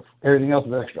 $600 worth. Everything else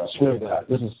is extra. I swear to God.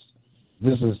 This is.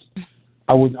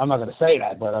 I'm not going to say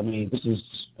that, but I mean, this is,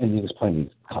 and there's plenty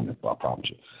coming. I promise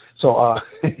you. So,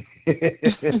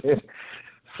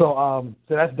 so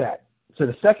that's that. So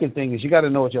the second thing is you got to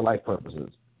know what your life purpose is.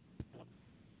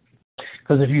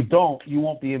 Because if you don't, you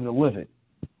won't be able to live it,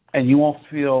 and you won't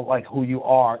feel like who you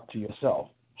are to yourself.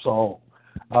 So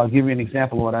I'll give you an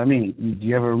example of what I mean. Do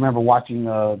you ever remember watching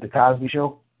the Cosby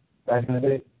Show back in the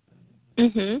day?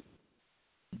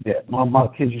 Yeah, my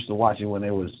kids used to watch it when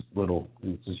they was little.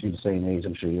 Since you're the same age,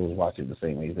 I'm sure you was watching the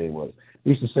same age they was.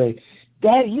 They used to say,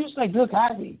 "Daddy, you just like Bill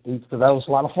Cosby," because that was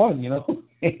a lot of fun,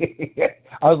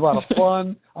 I was a lot of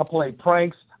fun. I played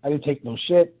pranks. I didn't take no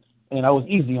shit, and I was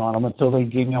easy on them until they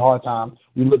gave me a hard time.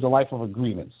 We lived a life of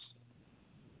agreements.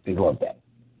 They loved that.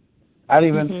 I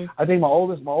think my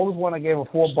oldest one, I gave her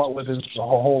 4 butt whippings her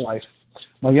whole life.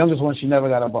 My youngest one, she never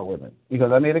got a butt whipping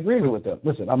because I made an agreement with them.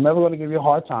 Listen, I'm never going to give you a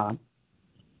hard time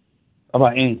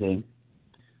about anything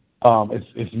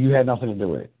if you had nothing to do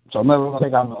with it. So I'm never going to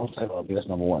think I'm going to say, okay, that's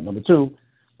number one. Number two,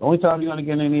 the only time you're going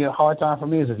to get any hard time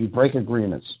from me is if you break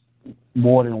agreements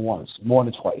more than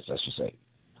twice, I should say.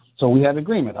 So we had an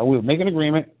agreement. I would make an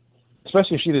agreement,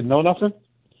 especially if she didn't know nothing.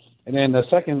 And then the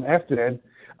second after that,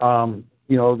 then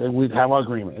we'd have our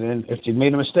agreement. And then if she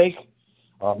made a mistake,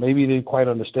 maybe you didn't quite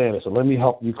understand it. So let me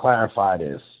help you clarify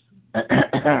this.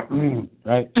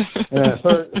 Right?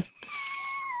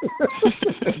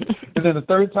 And then the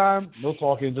third time, no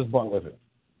talking, just butt whipping.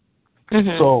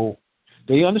 So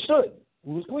they understood. It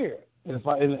was clear. And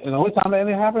the only time that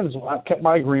anything happened is when I kept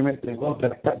my agreement. They loved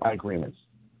that I kept my agreements.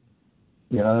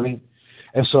 You know what I mean?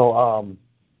 And so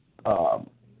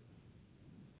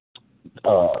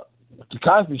the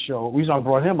Cosby Show, the reason I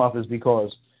brought him up is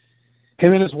because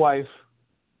him and his wife,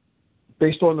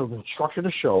 based on the structure of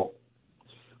the show,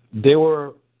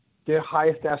 their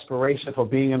highest aspiration for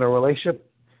being in a relationship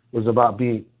was about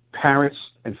being parents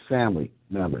and family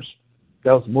members.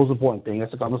 That was the most important thing.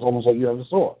 That's almost like you ever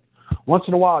saw. Once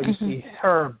in a while, you see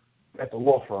her at the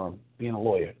law firm being a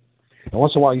lawyer. And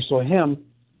once in a while, you saw him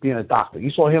being a doctor.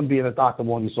 You saw him being a doctor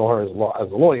more than you saw her as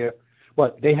a lawyer,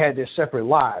 but they had their separate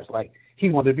lives. Like, he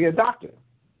wanted to be a doctor.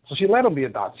 So she let him be a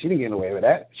doctor. She didn't get away with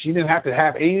that. She didn't have to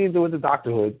have anything to do with the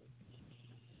doctorhood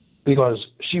because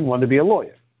she wanted to be a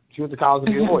lawyer. She went to college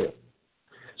to be a lawyer.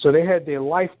 So they had their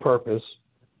life purpose,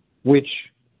 which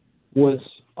was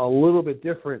a little bit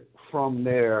different from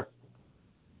their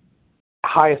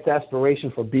highest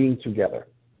aspiration for being together,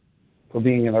 for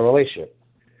being in a relationship.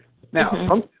 Now,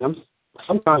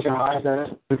 sometimes your highest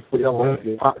aspiration for your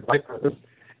life purpose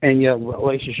and your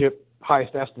relationship,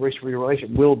 highest aspiration for your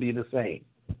relationship will be the same.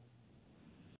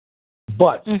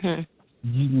 But you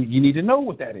need to know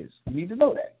what that is. You need to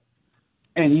know that.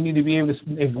 And you need to be able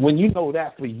to, when you know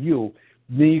that for you,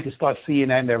 then you can start seeing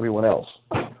that in everyone else.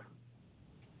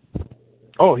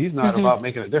 Oh, he's not about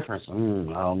making a difference. I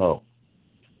don't know.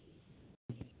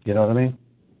 You know what I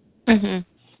mean?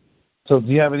 So do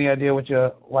you have any idea what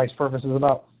your life's purpose is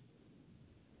about?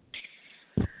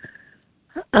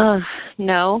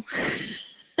 No.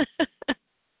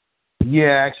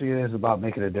 Yeah, actually it is about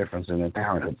making a difference in the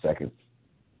parenthood second.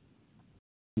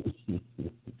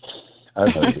 I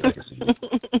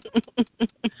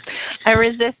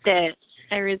resist it.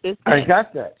 I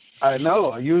got that. I know.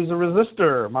 I use a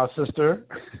resistor, my sister.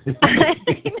 I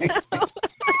know.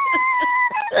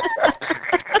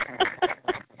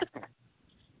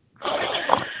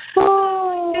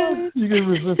 Oh, you can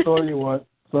resist all you want.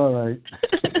 It's all right.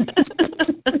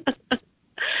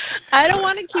 I don't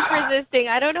want to keep resisting.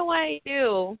 I don't know why I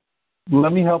do.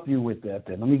 Let me help you with that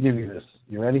then. Let me give you this.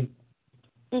 You ready?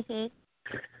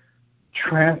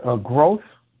 Growth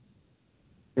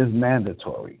is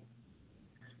mandatory.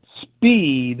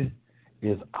 Speed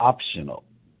is optional.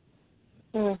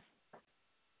 You're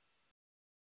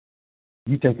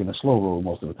taking the slow road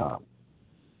most of the time.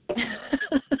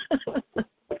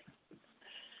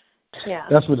 Yeah.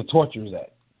 That's where the torture is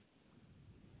at.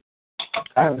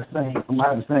 I have a saying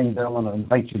that I want to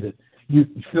invite you to. You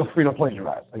feel free to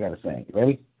plagiarize. I got a saying. You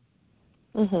ready?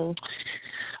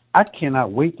 I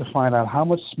cannot wait to find out how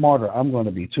much smarter I'm going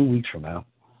to be 2 weeks from now.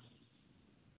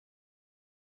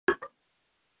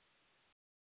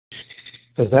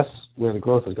 Because that's where the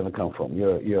growth is going to come from.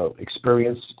 Your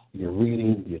experience, your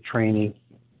reading, your training,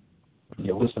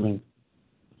 You're listening.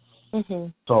 Mm-hmm.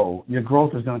 So your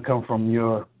growth is going to come from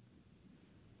your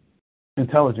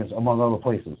intelligence, among other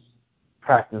places.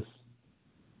 Practice,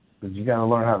 because you got to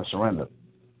learn how to surrender.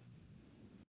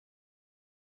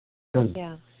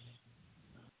 Because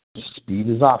speed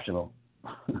is optional.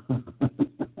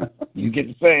 You get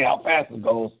to say how fast it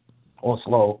goes or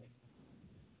slow.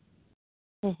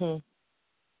 Mm-hmm.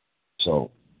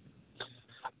 So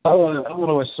I want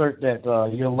to assert that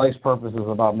your life's purpose is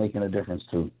about making a difference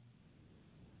too,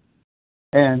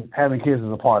 and having kids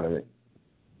is a part of it.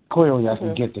 Clearly, I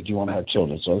can get that you want to have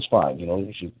children, so it's fine. You know,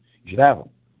 you should have them,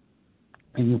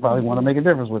 and you probably want to make a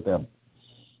difference with them,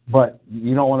 but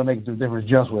you don't want to make the difference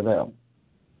just with them.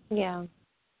 Yeah.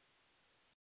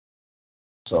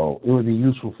 So it would be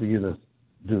useful for you to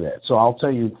do that. So I'll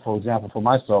tell you, for example, for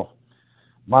myself,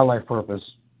 my life purpose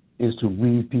is to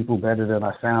leave people better than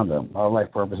I found them. My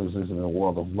life purpose is in the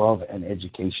world of love and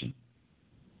education.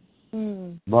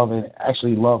 Love and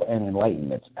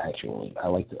enlightenment. Actually, I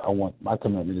want my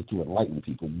commitment is to enlighten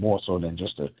people more so than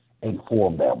just to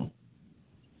inform them.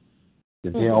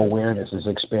 That their awareness is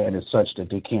expanded such that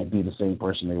they can't be the same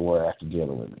person they were after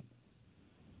dealing with me.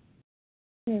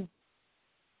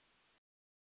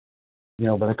 You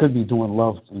know, but I could be doing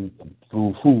love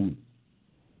through food,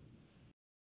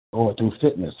 or through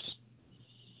fitness,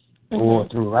 or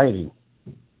through writing,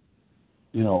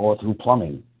 you know, or through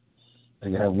plumbing. I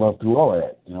can have love through all of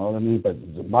that, you know what I mean? But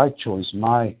my choice,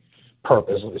 my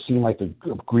purpose, it seemed like the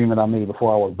agreement I made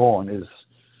before I was born is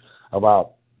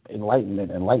about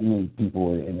enlightening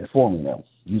people and informing them,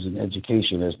 using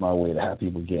education as my way to have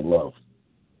people get love.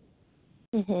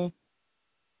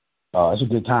 It's a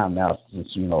good time now since,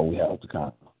 you know, we have the kind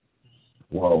of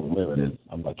world we're living in.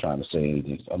 I'm not trying to say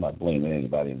anything. I'm not blaming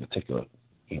anybody in particular.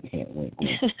 Hint, wink,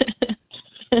 wink.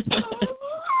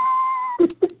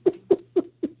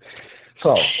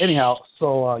 So, anyhow,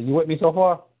 you with me so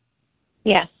far?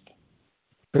 Yes.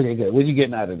 Okay, good. What are you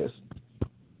getting out of this?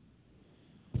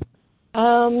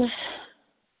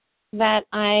 That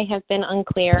I have been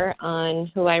unclear on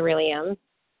who I really am,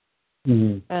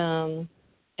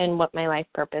 and what my life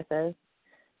purpose is,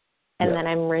 and that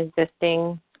I'm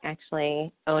resisting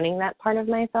actually owning that part of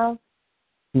myself.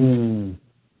 And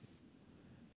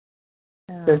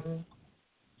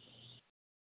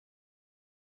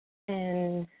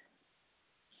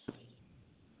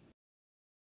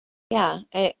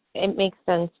it makes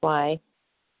sense why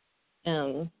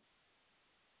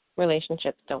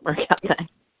relationships don't work out that.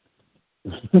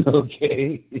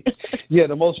 Okay. Yeah,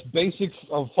 the most basic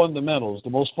of fundamentals, the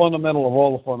most fundamental of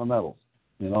all the fundamentals,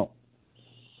 you know.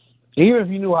 Even if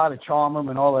you knew how to charm them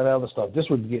and all that other stuff, this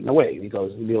would get in the way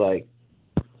because it'd be like,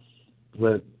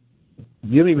 but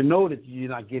you don't even know that you're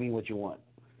not getting what you want.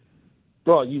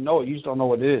 Bro, you know it, you just don't know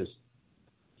what it is.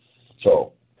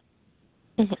 So,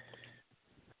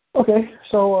 okay,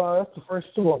 so that's the first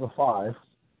two of the five.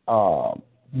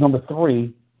 Number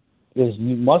 3 is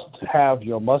you must have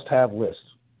your must-have list.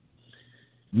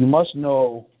 You must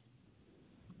know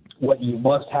what you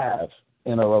must have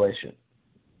in a relation.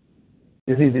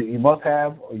 It's either you must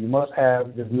have or you must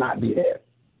have does not be there.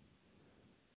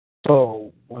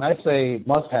 So when I say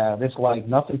must have, it's like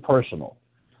nothing personal.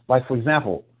 Like, for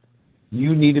example,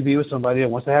 you need to be with somebody that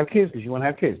wants to have kids because you want to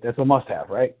have kids. That's a must have,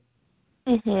 right?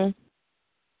 Is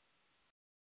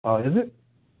it?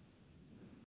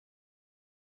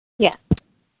 Yeah.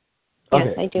 Okay.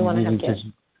 Yes, I do want to have kids.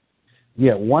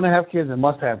 Yeah, want to have kids and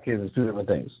must have kids is two different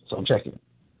things. So I'm checking.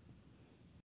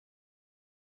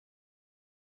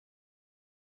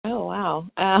 Oh, wow.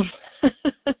 I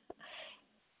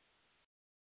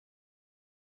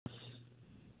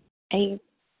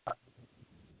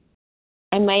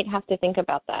might have to think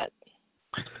about that.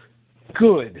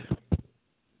 Good.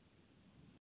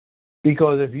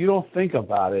 Because if you don't think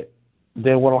about it,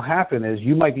 then what will happen is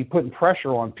you might be putting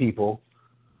pressure on people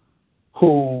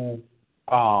who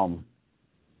don't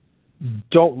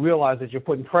realize that you're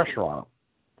putting pressure on them.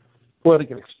 Well, they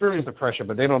can experience the pressure,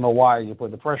 but they don't know why you're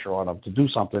putting the pressure on them to do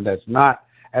something that's not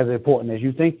as important as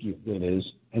you think it is.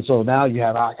 And so now you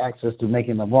have access to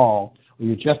making them wrong, or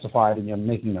you're justified in your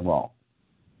making them wrong.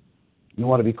 You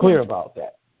want to be clear about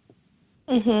that.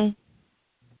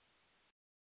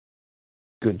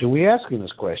 Good. Do we ask you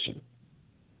this question?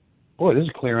 Boy, this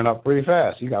is clearing up pretty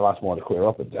fast. You got lots more to clear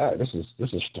up with that. This is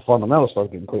the fundamental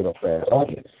stuff getting cleared up fast.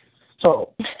 Okay.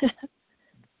 So,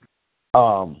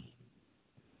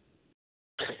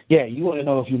 yeah, you want to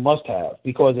know if you must have,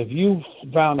 because if you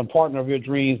found a partner of your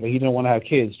dreams but he didn't want to have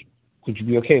kids, could you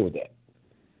be okay with that?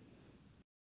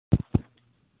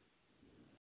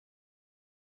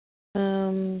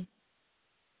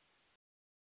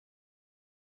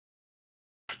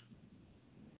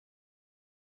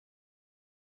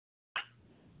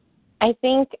 I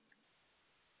think,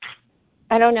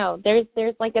 I don't know, there's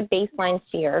like a baseline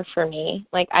fear for me.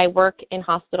 Like, I work in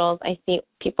hospitals. I see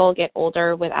people get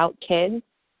older without kids.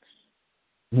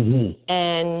 Mm-hmm.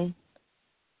 And,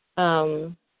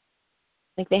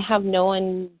 like, they have no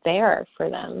one there for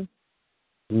them.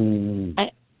 Mm.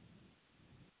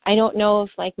 I don't know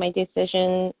if, like, my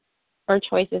decision or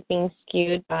choice is being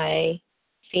skewed by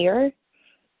fear.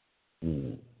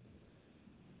 Mm.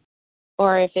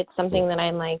 Or if it's something that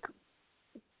I'm, like,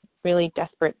 really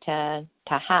desperate to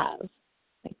have,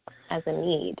 like, as a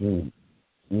need. Mm.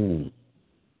 Mm.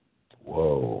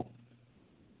 Whoa.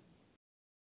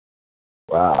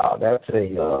 Wow, that's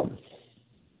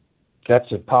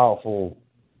a powerful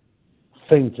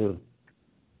thing to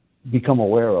become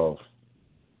aware of.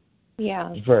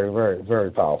 Yeah. It's very, very,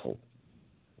 very powerful.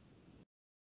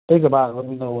 Think about it. Let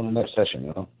me know in the next session,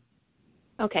 you know?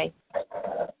 Okay.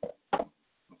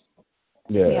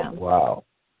 Yeah. Wow.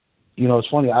 You know, it's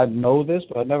funny. I know this,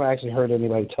 but I've never actually heard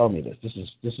anybody tell me this.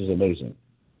 This is amazing.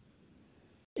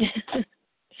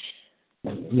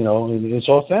 You know, it's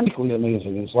authentically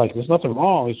amazing. It's like there's nothing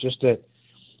wrong. It's just that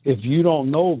if you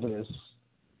don't know this,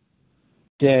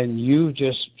 then you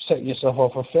just set yourself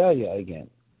up for failure again.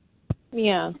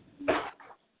 Yeah.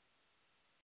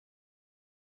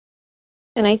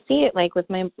 And I see it, like, with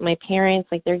my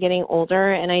parents, like, they're getting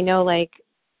older, and I know, like,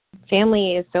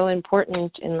 family is so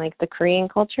important in, like, the Korean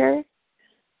culture.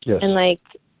 Yes. And, like,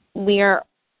 we are,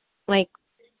 like,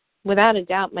 without a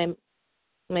doubt, my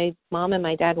mom and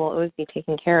my dad will always be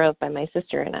taken care of by my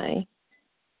sister and I.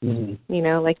 Mm-hmm. You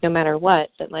know, like, no matter what.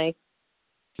 But, like,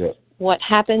 what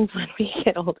happens when we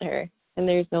get older and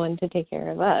there's no one to take care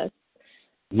of us?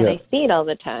 Yeah. And I see it all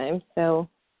the time, so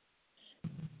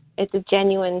it's a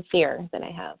genuine fear that I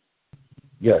have.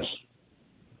 Yes.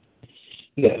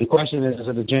 Yeah, the question is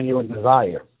it a genuine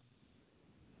desire?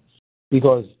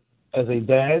 Because as a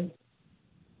dad,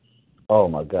 oh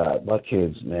my God, my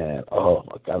kids, man, oh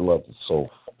my God, I love them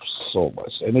so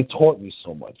much. And they taught me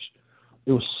so much.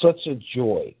 It was such a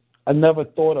joy. I never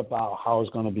thought about how it was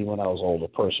going to be when I was older,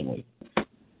 personally.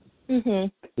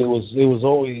 Mhm. It was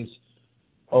always,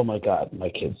 oh my God, my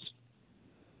kids.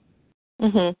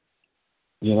 Mhm.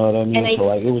 You know what I mean? So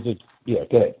like it was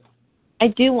go ahead. I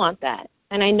do want that,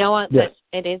 and I know Yes.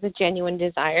 that it is a genuine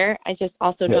desire. I just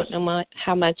also don't know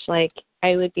how much, like,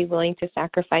 I would be willing to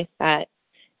sacrifice that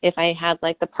if I had,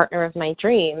 like, the partner of my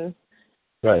dreams.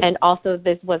 Right. And also,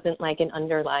 this wasn't, like, an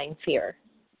underlying fear.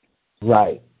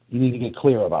 Right. You need to get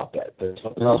clear about that. There's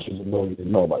something else you need to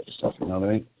know about yourself. You know what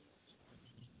I mean?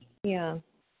 Yeah.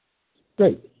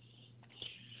 Great.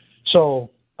 So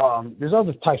there's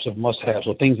other types of must-haves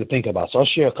or things to think about. So I'll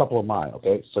share a couple of mine,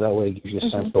 okay? So that way it gives you a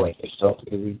sense of like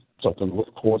something to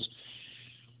look towards.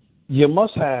 Your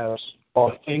must-haves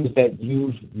are things that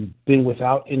you've been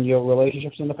without in your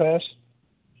relationships in the past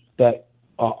that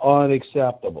are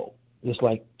unacceptable. It's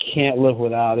like, can't live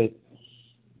without it.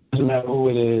 Doesn't matter who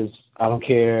it is. I don't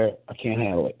care. I can't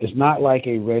handle it. It's not like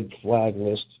a red flag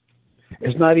list.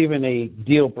 It's not even a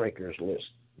deal breakers list.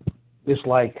 It's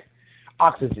like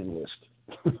oxygen list.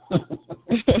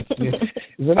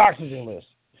 It's an oxygen list.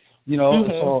 You know,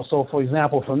 Mm-hmm. so for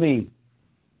example, for me,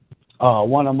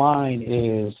 one of mine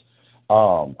is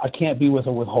I can't be with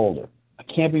a withholder. I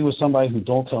can't be with somebody who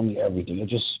don't tell me everything.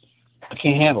 I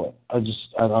can't handle it.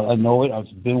 I know it. I've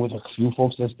been with a few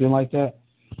folks that's been like that.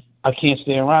 I can't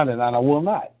stay around it, and I will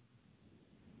not.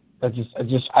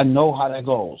 I know how that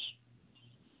goes.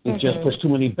 It just puts too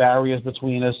many barriers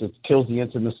between us. It kills the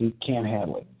intimacy. Can't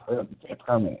handle it.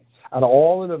 Permanent. Out of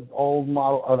all of the old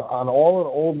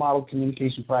model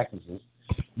communication practices,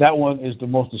 that one is the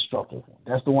most destructive one.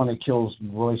 That's the one that kills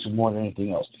relations more than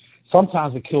anything else.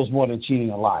 Sometimes it kills more than cheating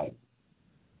and lying.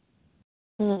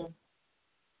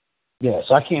 Yeah,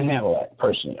 so I can't handle that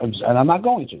personally, and I'm not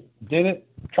going to. Did it?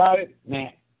 Tried it? Nah.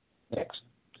 Next.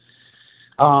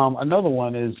 Another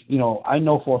one is, I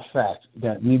know for a fact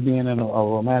that me being in a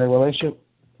romantic relationship,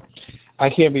 I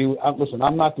can't be. Listen,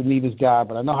 I'm not the neatest guy,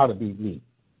 but I know how to be neat.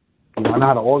 I know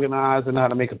how to organize. I know how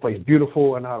to make a place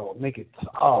beautiful. I know how to make it.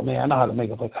 Oh man, I know how to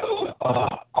make a place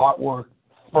artwork,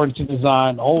 furniture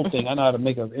design, the whole thing. I know how to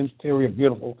make an interior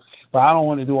beautiful, but I don't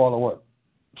want to do all the work.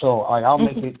 So I'll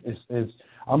make it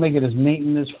as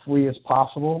maintenance free as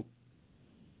possible.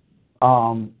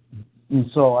 But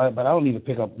I don't need to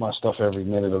pick up my stuff every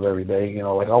minute of every day.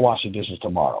 Like I'll wash the dishes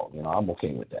tomorrow. I'm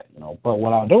okay with that. But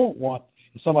what I don't want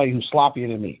is somebody who's sloppier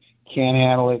than me. Can't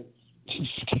handle it.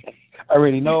 I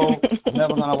already know. I'm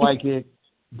never gonna like it.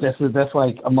 That's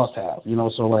like a must-have.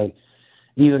 So like,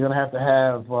 either gonna have to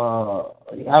have.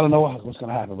 I don't know what's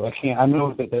gonna happen, but I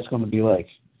know that that's gonna be like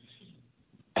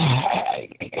I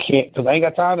can't, because I ain't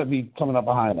got time to be coming up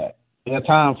behind that. I ain't got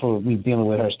time for me dealing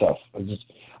with her stuff.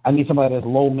 I need somebody that's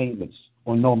low maintenance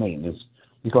or no maintenance,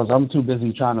 because I'm too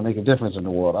busy trying to make a difference in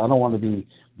the world. I don't want to be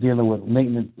dealing with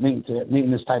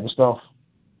maintenance type of stuff,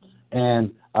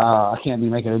 and I can't be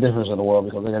making a difference in the world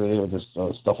because I got to deal with this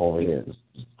stuff over here.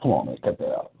 Come on, man, cut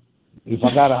that out. If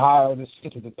I got to hire this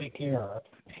sister to take care of her,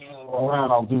 handle her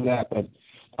around, I'll do that, but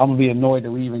I'm going to be annoyed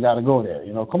that we even got to go there.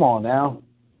 You know, come on now.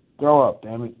 Grow up,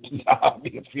 damn it. I'll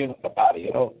be a feeling about it,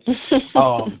 you know.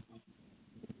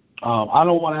 I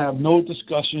don't want to have no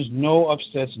discussions, no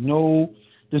upsets, no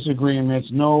disagreements,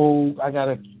 no I got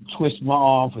to twist my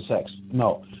arm for sex.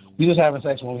 No. We just having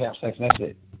sex when we have sex, and that's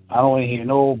it. I don't want to hear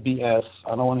no BS. I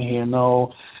don't want to hear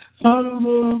no, I don't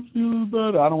know, I'm feeling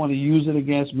better. I don't want to use it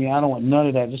against me. I don't want none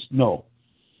of that. Just no.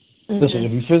 Mm-hmm. Listen,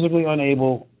 if you're physically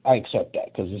unable, I accept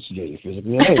that because you're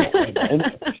physically unable.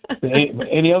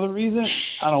 Any other reason,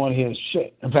 I don't want to hear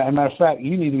shit. In fact, as a matter of fact,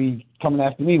 you need to be coming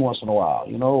after me once in a while.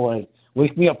 You know, like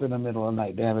wake me up in the middle of the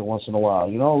night, damn it, once in a while.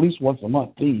 You know, at least once a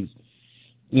month, please.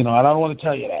 You know, and I don't want to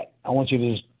tell you that. I want you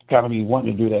to just kind of be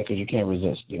wanting to do that because you can't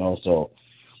resist. You know, so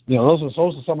you know those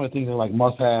are some of the things that are like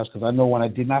must-haves because I know when I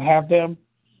did not have them,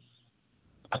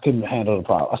 I couldn't handle the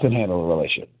problem. I couldn't handle the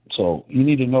relationship. So you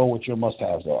need to know what your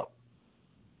must-haves are.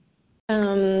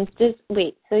 Just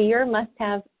wait. So your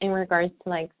must-have in regards to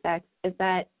like sex, is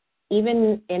that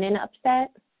even in an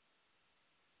upset?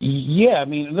 Yeah, I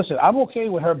mean, listen, I'm okay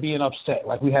with her being upset,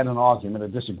 like we had an argument, a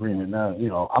disagreement. Now, you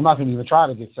know, I'm not going to even try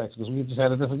to get sex because we just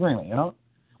had a disagreement, you know,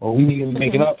 or we need to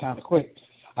make it up kind of quick.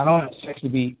 I don't want sex to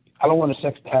be a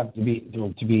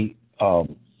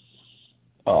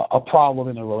problem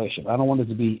in a relationship. I don't want it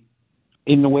to be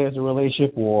in the way of the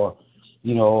relationship or,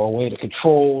 you know, a way to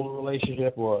control the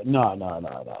relationship or no.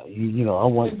 You know, I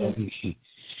want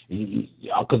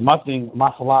because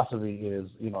my philosophy is,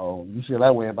 you know, you feel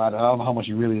that way about it. I don't know how much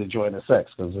you really enjoy the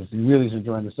sex because if you really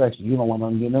enjoying the sex, you don't want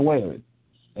them getting away with it.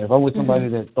 And if I'm with somebody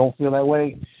that don't feel that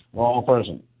way, wrong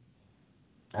person.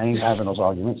 I ain't having those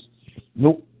arguments.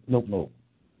 Nope.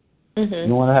 Mm-hmm.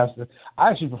 You want to have sex?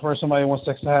 I actually prefer somebody who wants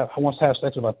to have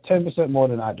sex about 10% more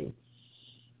than I do.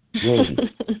 Really.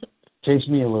 Chase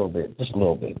me a little bit, just a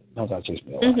little bit. Don't gotta chase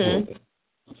me a little bit.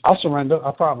 I'll surrender.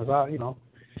 I promise.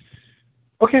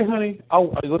 Okay, honey.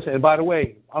 Listen. And by the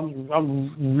way,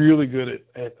 I'm really good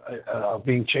at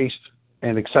being chased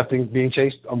and accepting being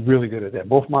chased. I'm really good at that.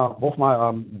 Both my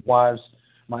wives,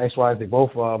 my ex-wives, they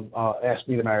both asked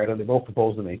me to marry them. They both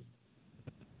proposed to me,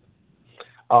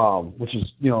 which is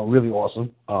really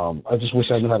awesome. I just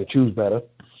wish I knew how to choose better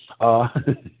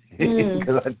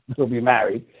because I'd still be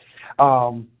married.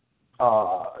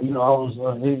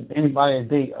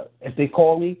 Anybody if they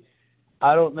call me,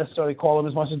 I don't necessarily call them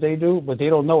as much as they do, but they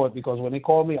don't know it because when they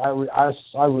call me,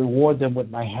 I reward them with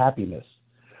my happiness.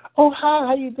 Oh, hi,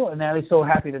 how you doing? Now they're so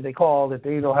happy that they call that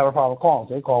they don't have a problem calling.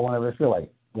 They call whenever they feel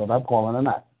like, whether I'm calling or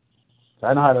not. So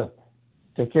I know how to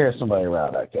take care of somebody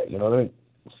around like that. You know what I mean?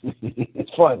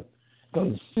 It's fun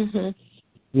because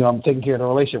I'm taking care of the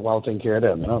relationship while I'm taking care of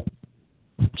them. You know.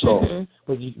 So,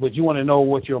 but you want to know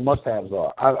what your must-haves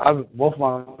are. Both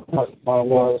my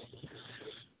wives,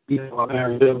 I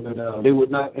married them, and they were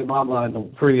not, in my mind, the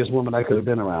prettiest woman I could have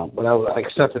been around. But I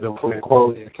accepted them for their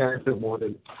quality and character more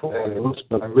than for their looks.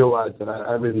 But I realized that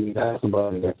I really need to have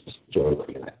somebody that I just enjoy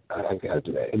looking at. I got to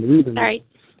do that. And the reason. Sorry,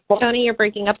 Tony, you're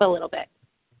breaking up a little bit.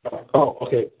 Oh,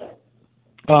 okay.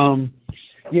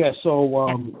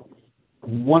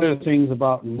 One of the things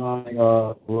about my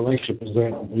relationship is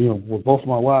that, with both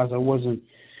my wives, I wasn't,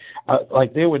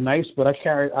 they were nice, but I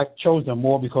chose them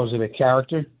more because of their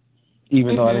character,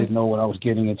 even though I didn't know what I was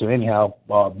getting into anyhow,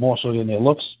 more so than their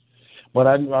looks. But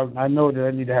I know that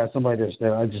I need to have somebody that's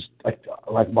there.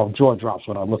 My jaw drops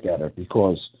when I look at her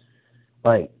because,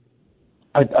 I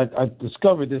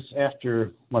discovered this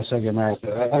after my second marriage.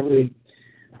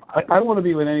 I don't want to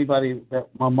be with anybody that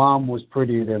my mom was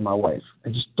prettier than my wife. I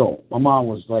just don't. My mom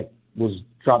was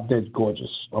drop dead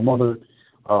gorgeous. My mother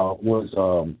was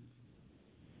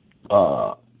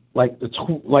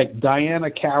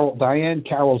Diane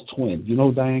Carroll's twin. You know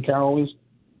who Diane Carroll is?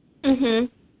 Mhm.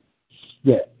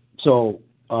 Yeah. So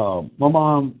my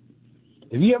mom.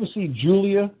 Have you ever seen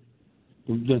Julia,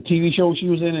 the TV show she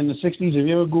was in the '60s? Have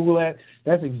you ever Googled that?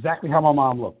 That's exactly how my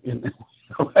mom looked.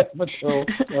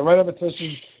 Right up until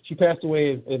she passed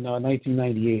away in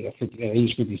 1998 at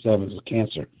age 57 of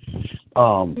cancer,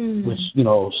 which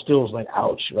still is like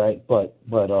ouch, right? But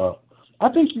I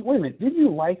think wait a minute, did you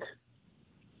like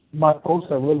my post?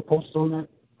 I wrote a post on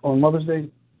Mother's Day.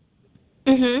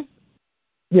 Mhm.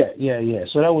 Yeah.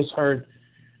 So that was her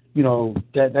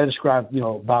that described,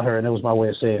 about her, and it was my way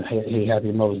of saying, hey,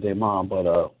 happy Mother's Day, Mom.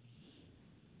 But,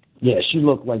 yeah, she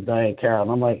looked like Diane Carroll.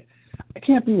 And I'm like, I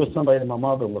can't be with somebody that my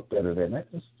mother looked better than.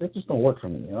 That just don't work for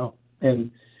me,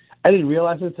 And I didn't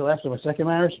realize it until after my second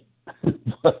marriage.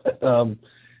 But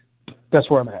that's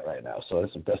where I'm at right now, so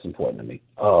that's important to me.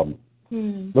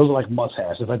 Those are like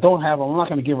must-haves. If I don't have them, I'm not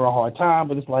going to give her a hard time,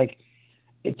 but it's like,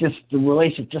 the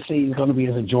relationship just ain't going to be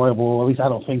as enjoyable. At least I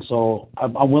don't think so.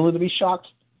 I'm willing to be shocked,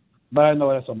 but I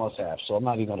know that's a must-have, so I'm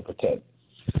not even going to pretend.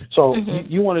 So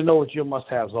you want to know what your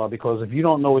must-haves are, because if you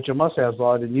don't know what your must-haves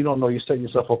are, then you don't know you're setting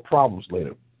yourself up problems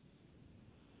later.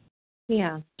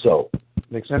 Yeah. So,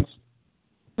 make sense?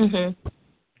 Okay,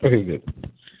 good.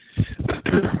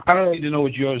 I don't need to know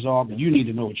what yours are, but you need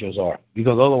to know what yours are,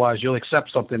 because otherwise you'll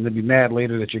accept something and be mad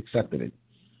later that you accepted it.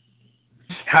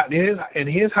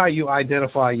 Here's how you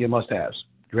identify your must-haves.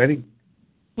 You ready?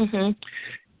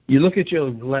 You look at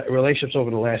your relationships over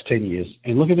the last 10 years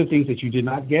and look at the things that you did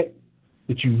not get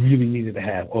that you really needed to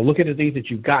have, or look at the things that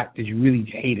you got that you really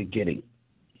hated getting.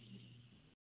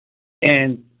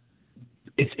 And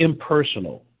it's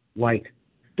impersonal. Like,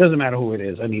 doesn't matter who it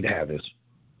is, I need to have this.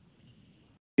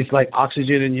 It's like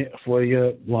oxygen for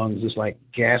your lungs. It's like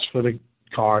gas for the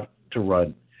car to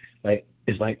run.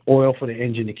 It's like oil for the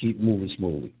engine to keep moving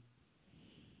smoothly.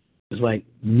 It's like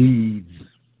needs,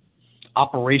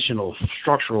 operational,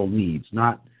 structural needs,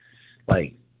 not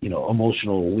like,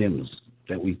 emotional whims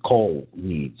that we call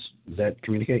needs. Does that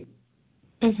communicate?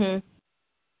 Good.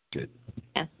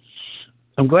 Yeah.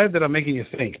 I'm glad that I'm making you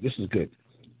think. This is good,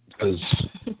 because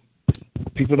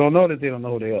people don't know that they don't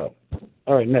know who they are.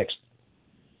 All right, next.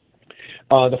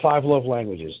 The 5 love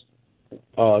languages.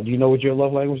 Do you know what your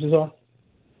love languages are?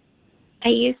 I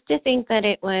used to think that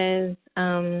it was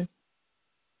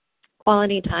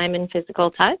quality time and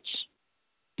physical touch.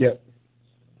 Yep.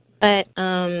 But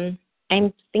I'm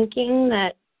thinking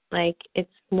that, it's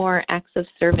more acts of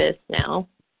service now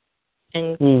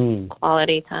and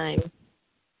quality time.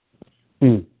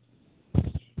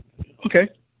 Okay.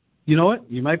 You know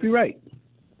what? You might be right.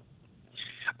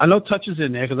 I know touch is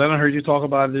in there because I don't heard you talk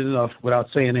about it enough without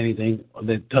saying anything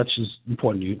that touch is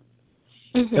important to you.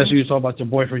 That's what you talk about your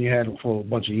boyfriend you had for a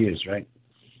bunch of years, right?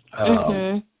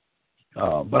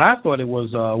 But I thought it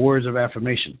was words of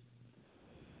affirmation.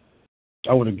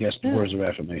 I would have guessed words of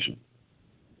affirmation.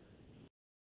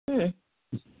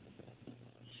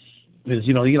 Because,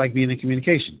 you like being in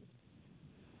communication.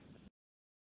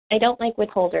 I don't like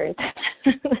withholders.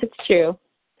 That's true.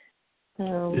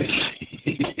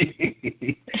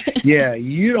 Yeah,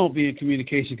 you don't be in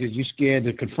communication because you're scared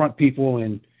to confront people,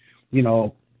 and I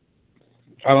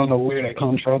don't know where that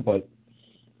comes from, but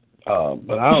I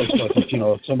always thought that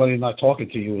if somebody's not talking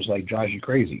to you, it's like drives you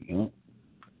crazy,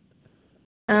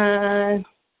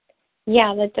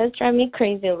 Yeah, that does drive me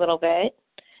crazy a little bit.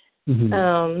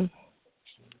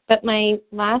 But my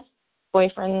last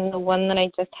boyfriend, the one that I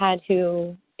just had,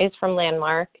 who is from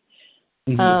Landmark,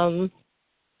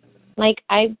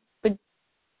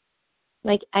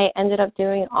 I ended up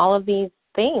doing all of these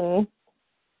things,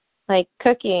 like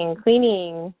cooking,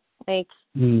 cleaning,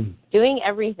 doing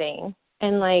everything.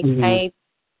 And I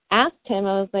asked him,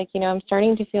 I was like, I'm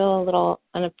starting to feel a little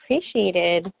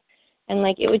unappreciated, and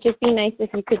it would just be nice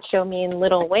if you could show me in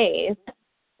little ways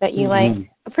that you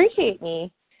appreciate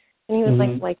me. And he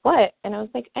was like what? And I was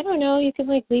like, I don't know, you could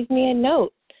leave me a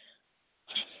note.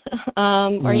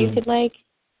 Or you could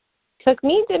cook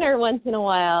me dinner once in a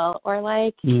while, or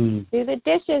do the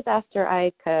dishes after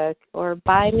I cook, or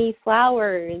buy me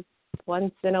flowers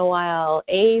once in a while,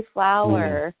 a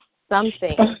flower,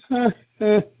 something,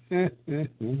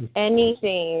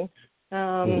 anything.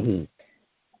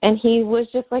 And he was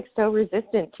just so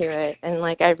resistant to it, and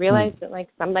I realized that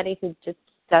somebody who just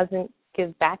doesn't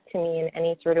give back to me in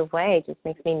any sort of way just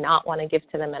makes me not want to give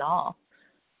to them at all.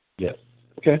 Yeah.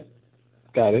 Okay.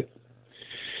 Got it.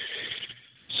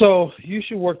 So you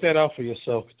should work that out for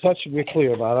yourself. Touch we're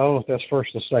clear about. I don't know if that's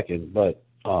first or second, but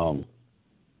you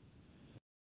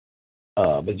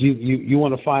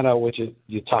want to find out what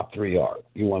your top 3 are.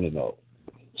 You want to know.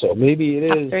 So maybe it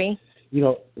is top 3.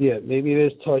 Maybe it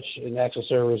is touch and acts of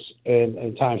service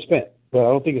and time spent, but I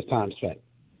don't think it's time spent.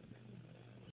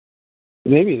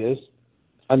 Maybe it is.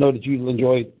 I know that you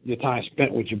enjoy your time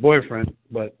spent with your boyfriend,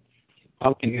 but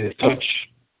I'm thinking it's touch,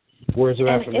 words of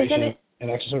affirmation,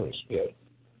 and acts of service. Yeah.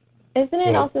 Isn't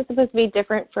it also supposed to be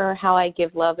different for how I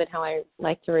give love and how I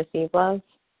like to receive love?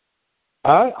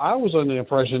 I was under the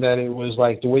impression that it was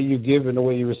the way you give and the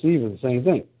way you receive is the same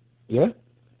thing. Yeah?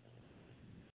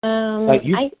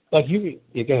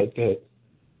 Yeah, go ahead.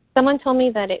 Someone told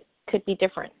me that it could be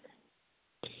different.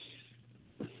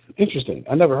 Interesting.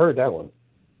 I never heard that one.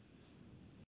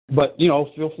 But, you know,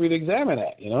 feel free to examine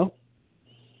that, you know?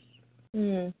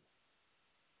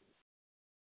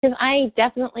 Because I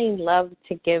definitely love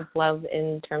to give love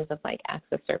in terms of, like,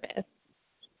 acts of service.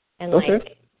 And,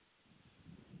 like,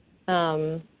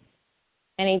 and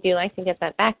I do like to get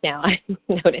that back now. I'm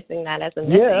noticing that as a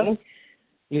missing.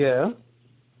 Yeah.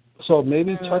 So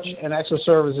maybe touch and acts of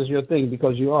service is your thing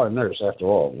because you are a nurse after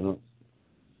all, you know?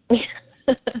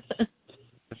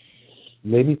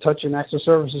 Maybe touch and acts of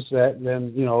service is that, and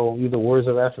then, you know, either words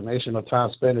of affirmation or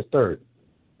time spent is third.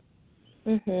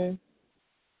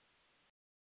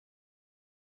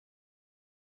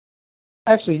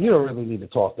 Actually, you don't really need to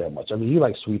talk that much. I mean, you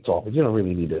like sweet talk, but you don't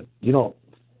really need to. You don't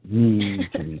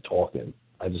need to be talking.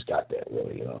 I just got that,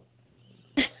 really, you know.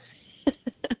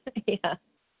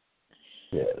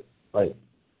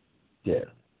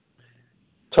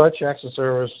 Touch, acts of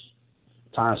service,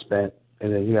 time spent,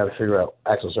 and then you got to figure out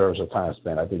acts of service or time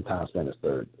spent. I think time spent is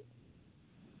third.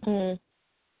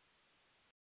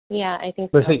 Yeah, I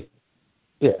think but so. See,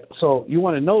 so you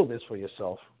want to know this for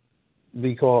yourself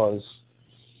because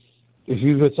if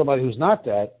you're with somebody who's not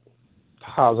that,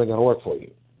 how's it going to work for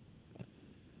you?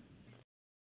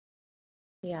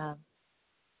 Yeah.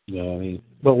 You know what I mean?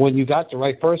 But when you got the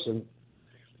right person,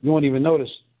 you won't even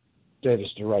notice that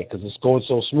it's the right because it's going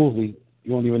so smoothly,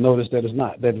 you won't even notice that it's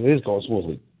not, that it is going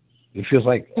smoothly. It feels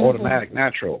like automatic,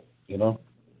 natural, you know?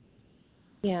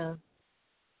 Yeah.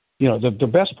 You know, the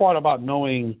best part about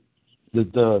knowing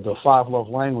the 5 love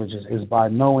languages is by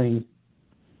knowing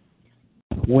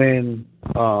when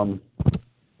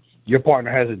your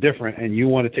partner has a different and you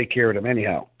want to take care of them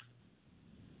anyhow.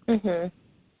 You know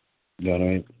what I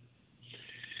mean?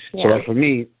 Yeah. So like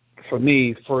for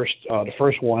me, first the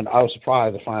first one, I was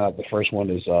surprised to find out the first one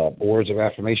is words of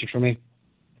affirmation for me.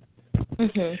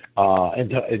 And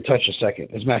touch the second.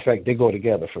 As a matter of fact, they go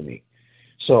together for me.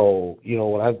 So, you know,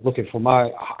 when I'm looking for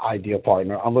my ideal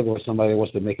partner, I'm looking for somebody that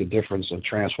wants to make a difference in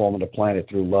transforming the planet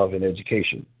through love and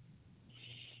education.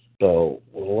 So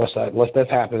once that's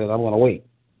happening, I'm going to wait.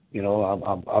 You know,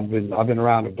 I've been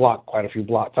around the block quite a few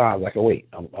block times. I can wait.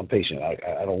 I'm patient.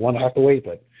 I don't want to have to wait,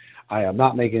 but I am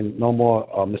not making no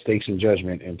more mistakes in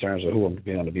judgment in terms of who I'm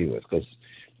going to be with. Because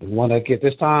the one I get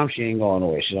this time, she ain't going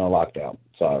away. She's on lockdown.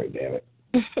 Sorry, damn it.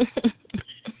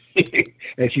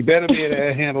 And she better be able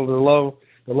to handle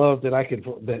the love that I could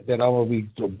that I'm gonna be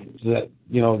that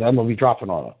I'm gonna be dropping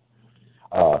on her.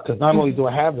 Because not only do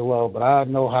I have the love, but I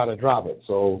know how to drop it.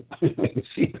 So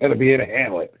she better be able to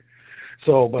handle it.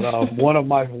 So, but one of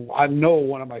my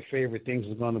favorite things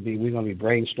is going to be we're going to be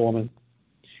brainstorming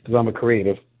because I'm a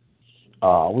creative.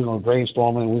 We're going to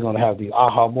brainstorm and we're going to have the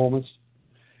aha moments.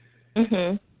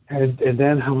 And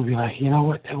then I'm going to be like, you know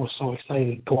what? That was so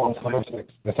exciting. Go on to the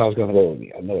next. That's how it's going to go with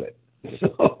me. I know that.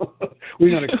 So we're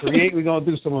going to create. We're going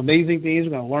to do some amazing things.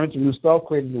 We're going to learn some new stuff,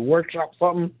 create a new workshop,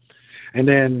 something. And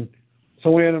then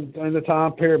somewhere in the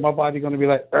time period, my body's going to be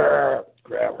like, grab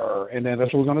her. And then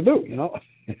that's what we're going to do, you know?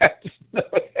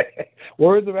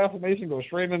 Words of affirmation go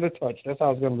straight into touch. That's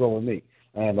how it's going to go with me.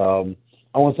 And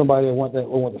I want somebody that want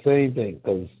the same thing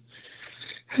because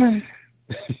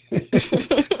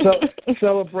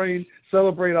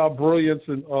celebrate our brilliance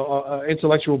and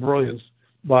intellectual brilliance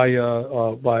by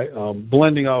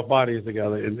blending our bodies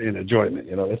together in enjoyment.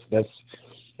 You know,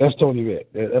 that's totally it.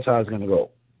 That's how it's going to go.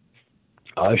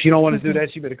 If she don't want to do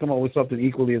that, she better come up with something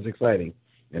equally as exciting.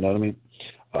 You know what I mean?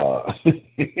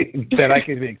 That I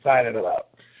can be excited about.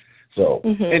 So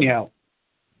anyhow,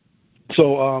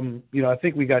 so you know, I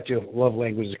think we got your love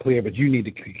languages clear, but you need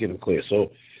to get them clear.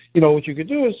 So, you know, what you could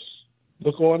do is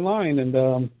look online and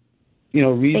you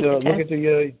know, read, look at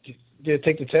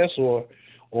take the test, or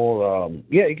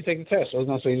you can take the test. I was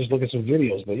gonna say just look at some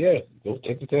videos, but yeah, go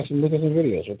take the test and look at some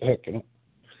videos. What the heck, you know?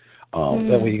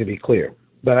 That way you can be clear.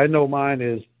 But I know mine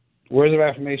is words of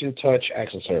affirmation, touch,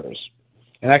 acts of service.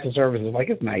 And acts of service is like,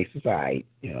 it's nice, it's all right,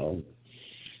 you know.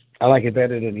 I like it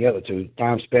better than the other two.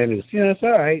 Time spent is, it's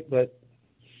all right, but,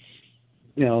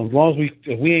 you know, as long as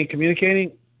if we ain't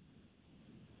communicating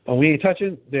or we ain't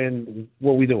touching, then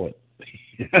what we doing?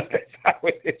 That's how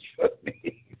it is for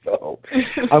me. So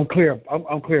I'm clear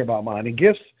about mine. And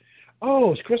gifts,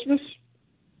 it's Christmas.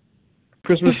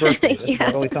 Christmas birthday.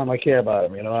 That's the only time I care about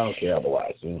them. You know, I don't care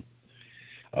otherwise. You know?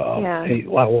 Hey,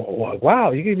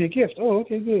 wow, you gave me a gift. Oh,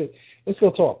 okay, good. Let's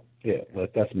go talk. Yeah,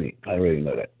 that's me. I really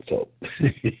know that. So,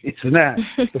 so now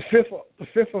the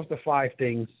fifth of the 5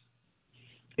 things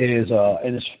is,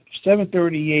 and it's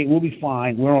 7:38. We'll be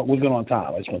fine. We're good on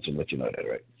time. I just want to let you know that,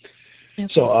 right?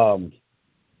 Okay.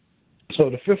 So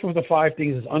the 5th of the 5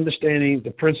 things is understanding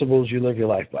the principles you live your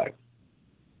life by.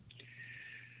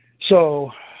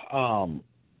 So,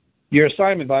 your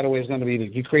assignment, by the way, is going to be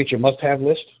that you create your must-have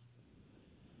list.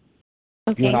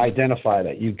 Okay. You want to identify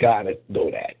that. You got to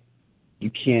know that. You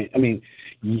can't, I mean,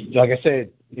 like I said,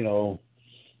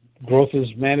 growth is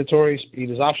mandatory,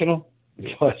 speed is optional,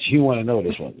 but you want to know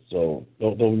this one. So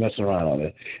don't be messing around on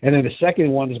it. And then the second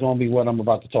one is going to be what I'm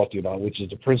about to talk to you about, which is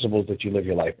the principles that you live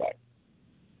your life by.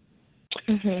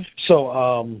 Mm-hmm.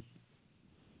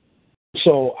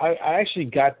 So I actually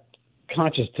got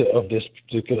conscious of this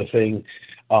particular thing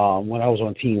when I was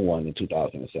on Team 1 in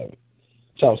 2007.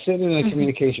 So I was sitting in a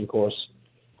communication course,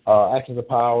 Access to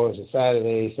Power. It was a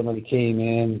Saturday. Somebody came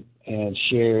in and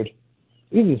shared.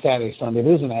 It was Saturday, Sunday. But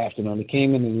it was in the afternoon. They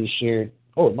came in and they shared.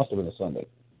 Oh, it must have been a Sunday.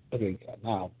 Okay,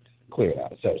 now clear it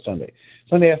out. It's Sunday.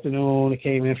 Sunday afternoon, they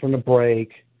came in from the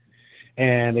break,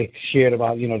 and they shared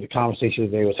about, the conversation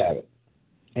that they was having.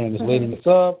 And this lady gets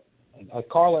up.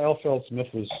 Carla L. Smith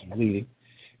was leading.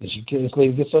 And this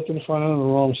lady gets up in the front of the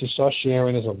room. She starts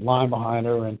sharing. There's a line behind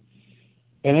her. And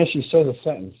then she says a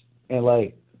sentence.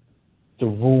 And, the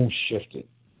room shifted.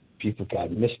 People got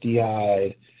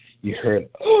misty-eyed. You heard,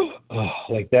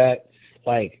 like that.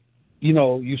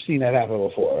 You've seen that happen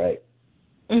before, right?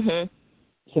 Mm-hmm.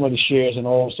 Somebody shares, and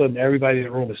all of a sudden, everybody in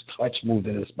the room is touched, moved,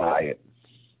 and inspired.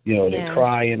 They're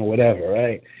crying or whatever,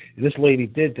 right? And this lady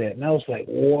did that, and I was like,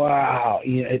 wow.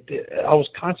 I was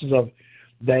conscious of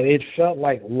that. It felt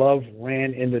like love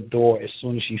ran in the door as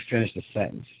soon as she finished the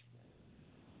sentence.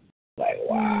 Like,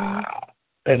 wow.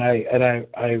 And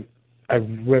I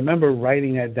remember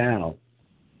writing that down,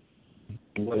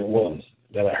 what it was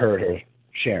that I heard her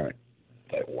sharing.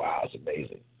 Like, wow, it's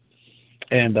amazing.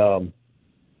 And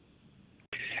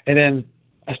then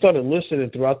I started listening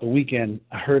throughout the weekend.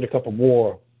 I heard a couple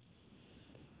more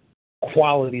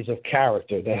qualities of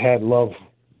character that had love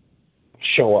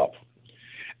show up.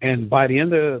 And by the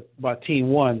end of Team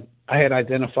 1, I had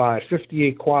identified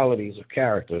 58 qualities of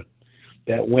character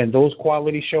that when those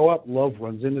qualities show up, love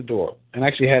runs in the door. And I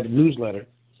actually had a newsletter,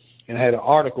 and I had an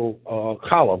article,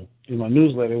 column in my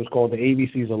newsletter. It was called The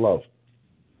ABCs of Love.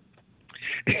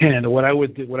 And what I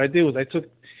did was I took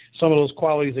some of those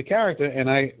qualities of character, and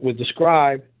I would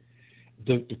describe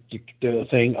the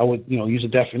thing. I would use a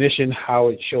definition, how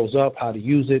it shows up, how to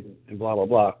use it, and blah blah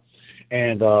blah.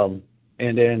 And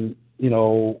then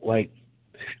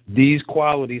these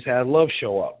qualities had love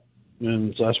show up,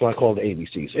 and so that's why I call it the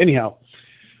ABCs. Anyhow,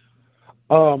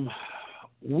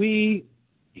 we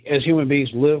as human beings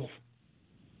live.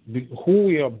 Who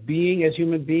we are being as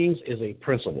human beings is a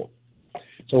principle.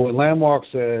 So what Landmark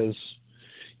says,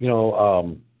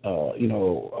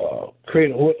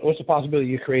 create. What's the possibility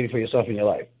you're creating for yourself in your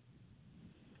life?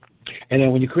 And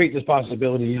then when you create this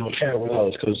possibility, share it with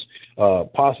others, because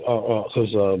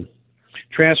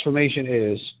transformation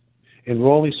is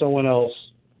enrolling someone else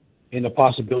in the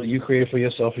possibility you created for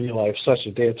yourself in your life, such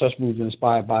that they are touched, moved, and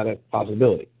inspired by that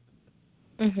possibility.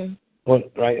 Mm-hmm.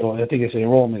 Right? Or I think it's an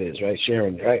enrollment is, right?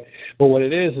 Sharing, right? But what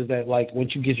it is that,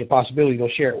 once you get your possibility, you'll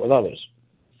share it with others.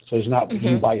 So it's not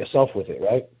you by yourself with it,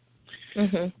 right?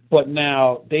 Mm-hmm. But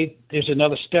now there's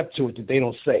another step to it that they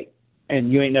don't say,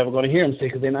 and you ain't never going to hear them say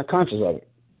because they're not conscious of it,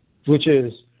 which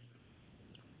is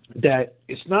that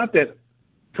it's not that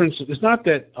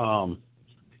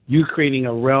you creating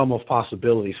a realm of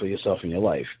possibility for yourself in your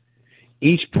life.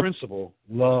 Each principle,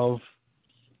 love,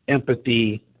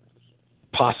 empathy,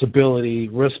 possibility,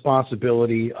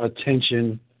 responsibility,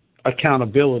 attention,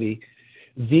 accountability,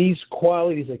 these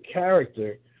qualities of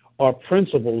character are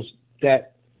principles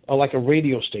that are like a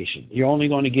radio station. You're only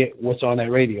going to get what's on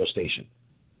that radio station.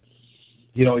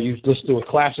 You listen to a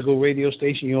classical radio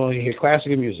station, you only hear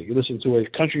classical music. You listen to a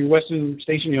country western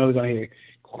station, you're only going to hear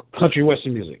country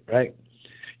western music, right?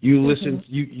 You listen,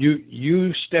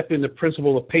 you step in the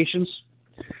principle of patience.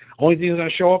 Only thing that's going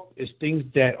to show up is things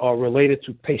that are related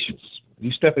to patience.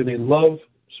 You step in a love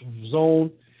zone,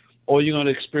 all you're going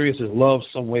to experience is love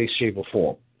some way, shape, or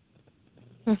form.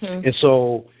 Mm-hmm. And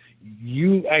so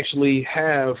you actually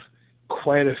have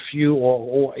quite a few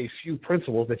or a few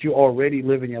principles that you already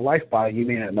live in your life by. You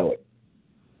may not know it.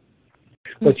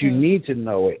 But you need to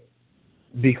know it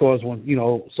because one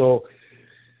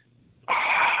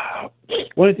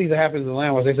of the things that happens in the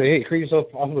land was they say, hey, create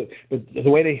yourself possibility. But the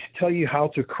way they tell you how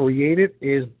to create it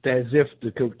is as if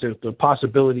the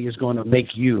possibility is going to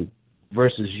make you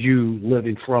versus you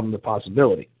living from the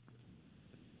possibility.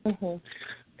 Mm-hmm.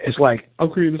 It's like,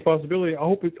 I'm creating this possibility. I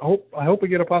hope I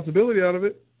get a possibility out of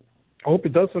it. I hope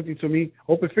it does something to me. I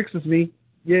hope it fixes me.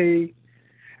 Yay.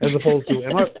 As opposed to,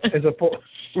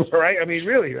 right? I mean,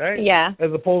 really, right? Yeah.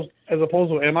 As opposed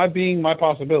to, am I being my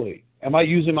possibility? Am I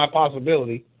using my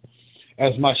possibility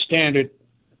as my standard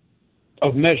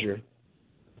of measure?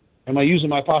 Am I using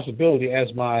my possibility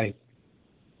as my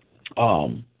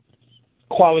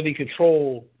quality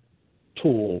control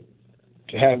tool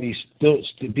to have me still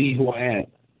to be who I am.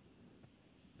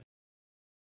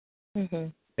 Mm-hmm.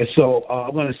 And so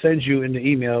I'm going to send you in the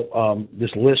email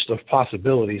this list of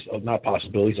possibilities, of not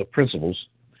possibilities, of principles.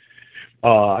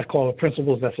 I call it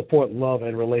principles that support love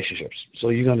and relationships. So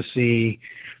you're going to see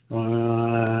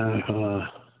somewhere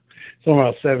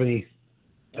around 70,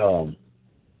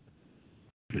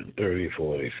 30,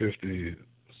 40, 50,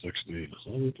 60,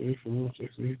 70, 40,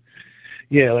 60.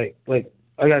 Yeah, like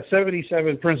I got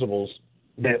 77 principles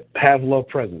that have love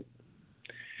present.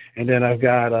 And then I've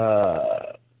got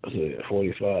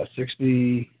 45,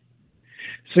 60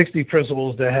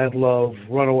 principles that have love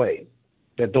run away,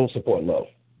 that don't support love.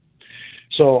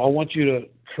 So I want you to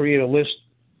create a list,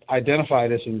 identify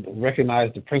this, and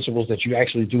recognize the principles that you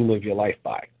actually do live your life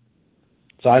by.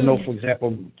 So I know, for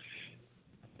example,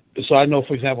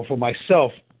 for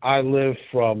myself, I live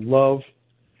from love,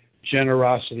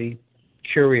 generosity,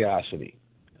 curiosity,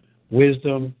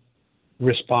 wisdom,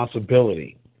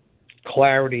 responsibility,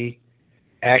 clarity,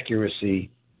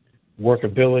 accuracy,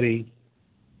 workability,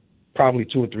 probably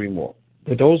 2 or 3 more.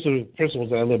 But those are the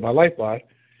principles that I live my life by.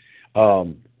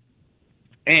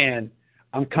 And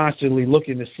I'm constantly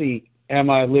looking to see, am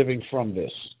I living from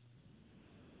this?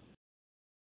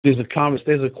 There's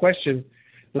a question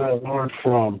that I learned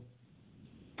from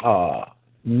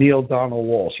Neil Donald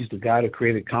Walsh. He's the guy that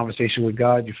created Conversation with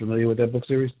God. You familiar with that book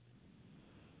series?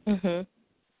 Mm-hmm.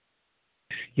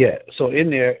 Yeah. So in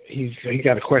there, he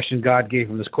got a question. God gave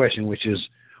him this question, which is,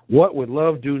 what would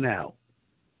love do now?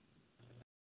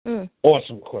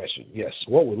 Awesome question. Yes.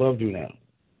 What would love do now?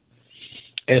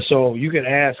 And so you can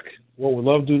ask, what would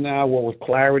love do now? What would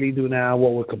clarity do now?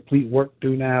 What would complete work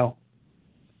do now?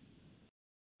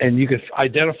 And you could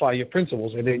identify your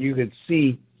principles, and then you could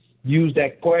use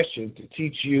that question to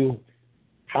teach you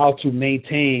how to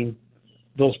maintain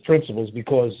those principles,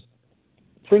 because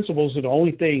principles are the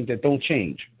only thing that don't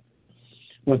change.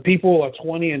 When people are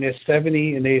 20 and they're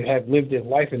 70 and they have lived their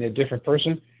life and they're a different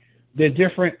person, they're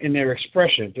different in their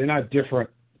expression. They're not different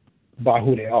by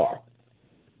who they are.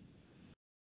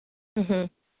 Mm-hmm.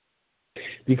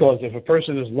 Because if a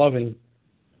person is loving,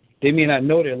 they may not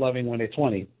know they're loving when they're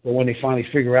 20, but when they finally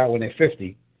figure out when they're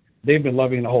 50, they've been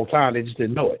loving the whole time. They just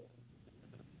didn't know it.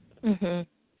 Mm-hmm.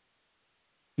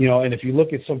 You know, and if you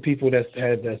look at some people that's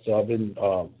been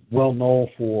well known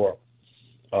for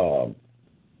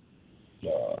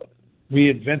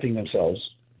reinventing themselves,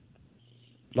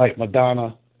 like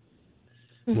Madonna,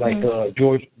 like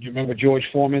George. Do you remember George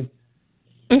Foreman,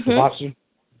 the boxer?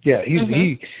 Yeah,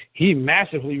 he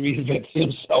massively reinvented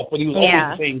himself, but he was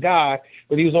always the same guy.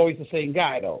 But he was always the same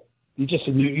guy, though. You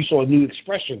saw a new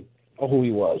expression of who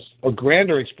he was, a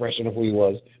grander expression of who he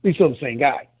was. But he's still the same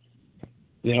guy,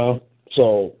 you know.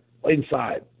 So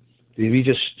inside, he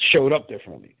just showed up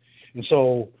differently. And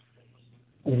so,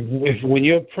 when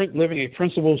you're living a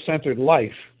principle-centered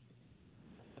life,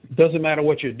 it doesn't matter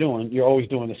what you're doing. You're always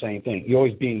doing the same thing. You're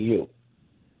always being you.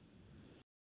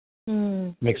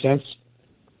 Make sense?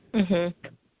 Mm-hmm.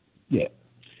 Yeah.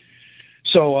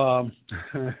 So I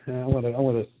want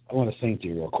to sing to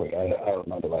you real quick. I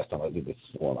remember last time I did this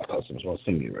to one of my customers. I want to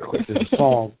sing to you real quick. There's a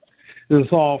song. There's a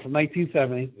song from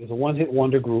 1970. It's a one-hit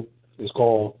wonder group. It's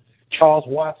called Charles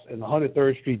Watts and the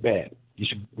 103rd Street Band. You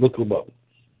should look them up.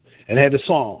 And they had a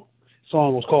song. The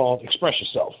song was called Express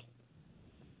Yourself.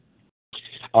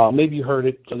 Maybe you heard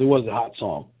it because it was a hot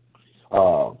song.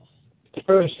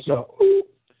 Express yourself.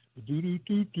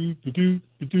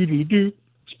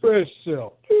 Express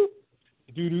yourself.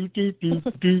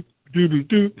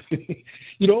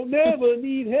 You don't never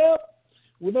need help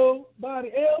with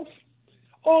nobody else.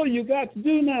 All you got to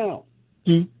do now.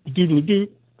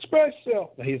 Express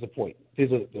yourself. Now here's the point. Here's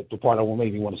the part that will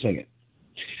make me want to sing it.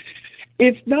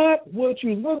 It's not what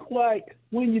you look like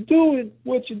when you're doing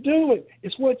what you're doing.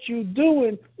 It's what you're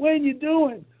doing when you're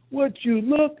doing what you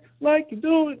look like you're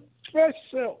doing. Express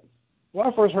yourself. When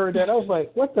I first heard that, I was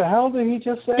like, what the hell did he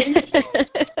just say?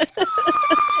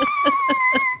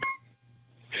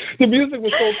 The music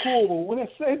was so cool, but when I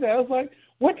said that, I was like,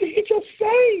 what did he just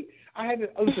say? I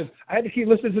had to keep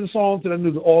listening to the songs and I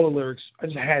knew all the lyrics. I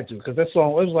just had to, because that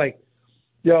song, it was like,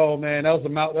 yo, man, that was a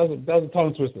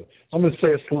tongue twister. I'm going to say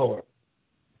it slower.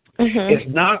 Mm-hmm.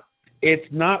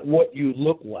 It's not what you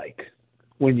look like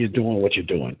when you're doing what you're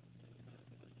doing.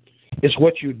 It's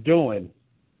what you're doing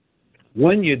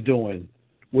when you're doing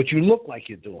what you look like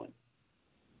you're doing.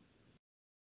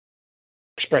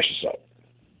 Express yourself.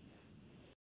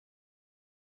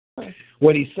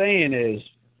 What he's saying is,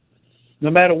 no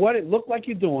matter what it looked like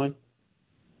you're doing,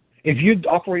 if you're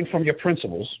operating from your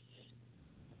principles,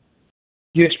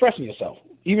 you're expressing yourself.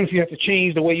 Even if you have to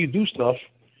change the way you do stuff,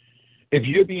 If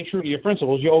you're being true to your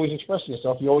principles, you're always expressing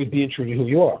yourself. You're always being true to who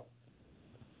you are.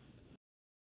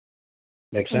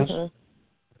 Make sense?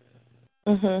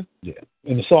 Yeah.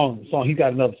 In the song, he's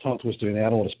got another tongue twister in there. I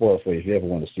don't want to spoil it for you if you ever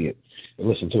want to see it.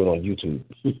 Listen to it on YouTube.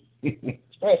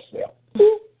 Express yourself.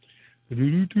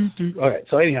 All right.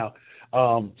 So anyhow,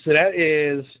 so that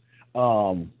is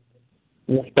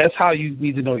that's how you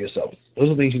need to know yourself. Those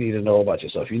are things you need to know about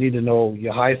yourself. You need to know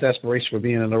your highest aspiration for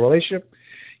being in a relationship.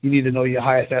 You need to know your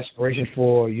highest aspiration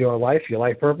for your life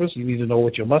purpose. You need to know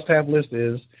what your must-have list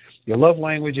is, your love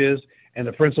language is, and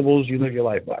the principles you live your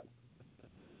life by.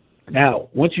 Now,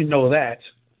 once you know that,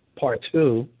 part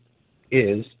 2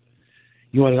 is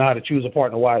you want to know how to choose a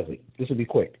partner wisely. This will be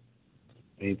quick.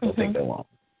 It won't take that long.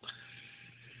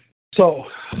 So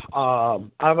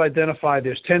I've identified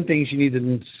there's 10 things you need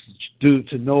to do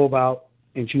to know about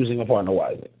in choosing a partner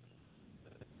wisely.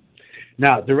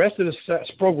 Now, the rest of this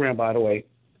program, by the way,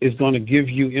 is going to give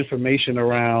you information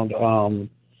around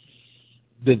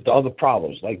the other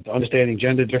problems, like understanding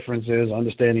gender differences,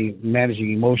 understanding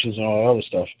managing emotions, and all that other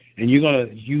stuff. And you're going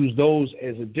to use those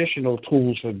as additional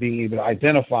tools for being able to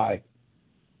identify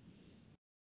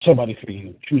somebody for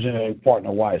you, choosing a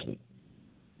partner wisely.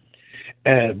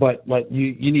 But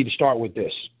you need to start with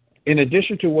this. In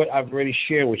addition to what I've already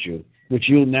shared with you, which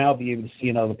you'll now be able to see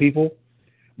in other people,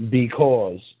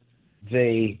 because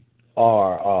they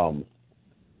are,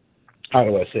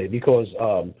 because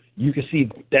you can see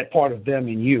that part of them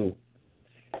in you.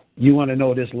 You want to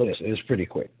know this list. It's pretty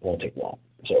quick. It won't take long.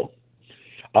 So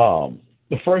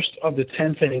the first of the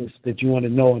 10 things that you want to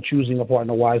know in choosing a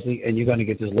partner wisely, and you're going to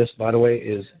get this list, by the way,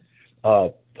 is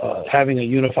having a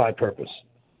unified purpose,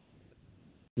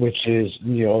 which is,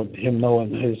 him knowing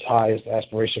his highest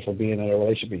aspiration for being in a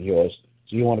relationship with yours.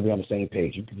 So you want to be on the same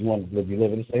page. You want to be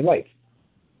living the same life.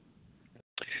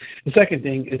 The second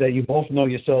thing is that you both know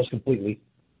yourselves completely.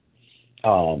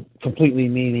 Completely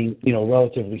meaning,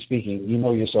 relatively speaking, you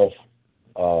know yourself.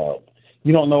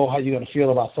 You don't know how you're going to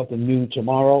feel about something new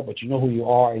tomorrow, but you know who you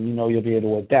are, and you know you'll be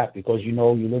able to adapt because you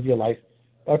know you live your life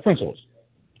by principles.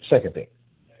 Second thing.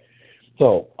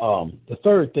 So the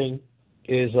third thing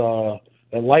is that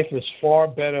life is far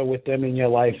better with them in your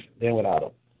life than without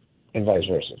them, and vice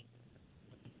versa.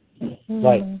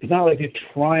 Like, it's not like you're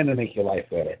trying to make your life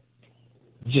better,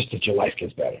 just that your life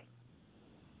gets better.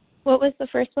 What was the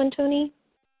first one, Tony?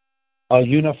 A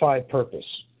unified purpose.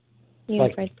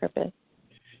 Unified purpose.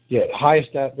 Yeah,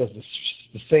 the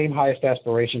same highest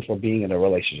aspiration for being in a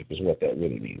relationship is what that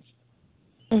really means.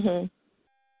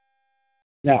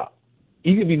 Now,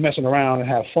 you can be messing around and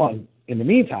have fun in the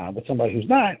meantime with somebody who's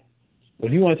not, but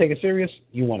if you want to take it serious,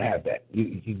 you want to have that.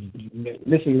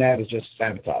 Missing that is just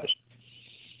sabotage.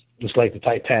 Just like the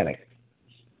Titanic.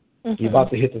 You're about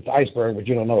to hit the iceberg, but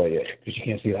you don't know it yet because you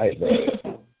can't see the iceberg.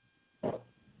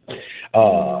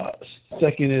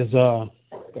 Second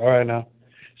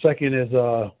is,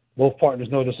 both partners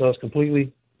know themselves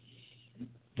completely.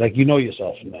 Like, you know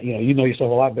yourself. You know yourself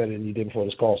a lot better than you did before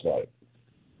this call started.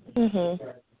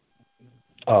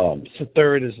 So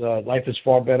third is life is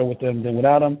far better with them than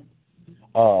without them.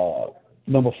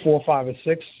 Number 4, 5, and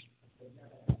 6.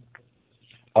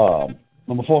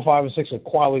 Number 4, 5, and 6 are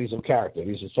qualities of character.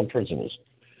 These are some principles.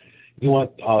 You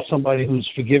want somebody who's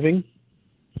forgiving,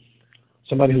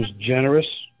 somebody who's generous,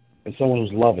 and someone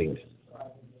who's loving.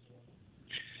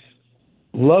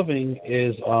 Loving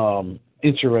is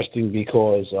interesting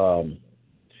because,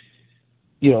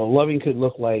 loving could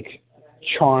look like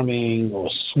charming or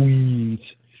sweet.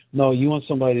 No, you want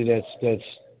somebody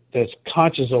that's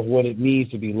conscious of what it means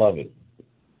to be loving.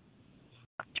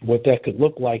 What that could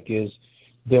look like is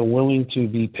they're willing to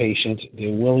be patient.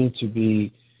 They're willing to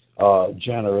be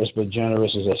generous, but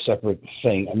generous is a separate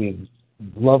thing. I mean,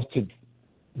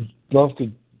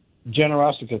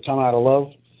 generosity could come out of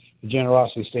love.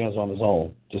 Generosity stands on its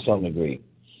own to some degree.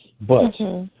 But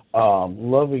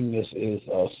lovingness is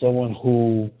someone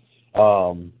who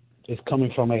is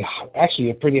coming from a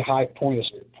pretty high point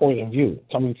of view,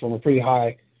 coming from a pretty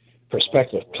high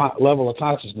perspective, level of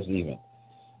consciousness even.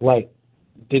 Like,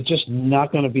 they're just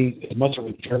not going to be as much of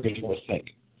a jerk as you would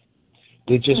think.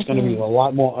 They're just going to be a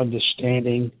lot more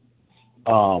understanding,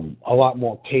 a lot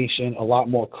more patient, a lot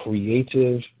more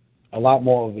creative, a lot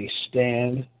more of a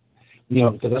stand,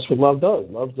 because that's what love does.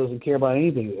 Love doesn't care about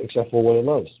anything except for what it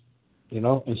loves,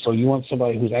 And so you want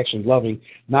somebody who's actually loving,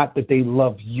 not that they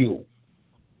love you.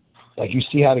 Like, you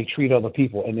see how they treat other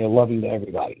people, and they're loving to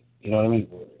everybody. You know what I mean?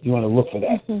 You want to look for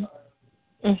that.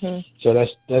 So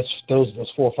that's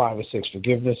 4, 5, and 6: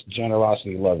 forgiveness,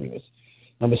 generosity, lovingness.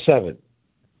 Number 7,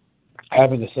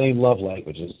 having the same love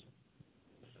languages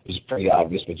is pretty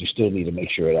obvious, but you still need to make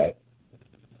sure of that.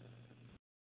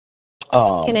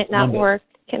 Can it not work?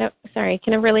 Can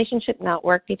a relationship not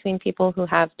work between people who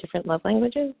have different love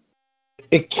languages?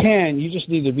 It can. You just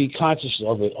need to be conscious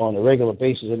of it on a regular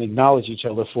basis and acknowledge each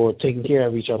other for taking care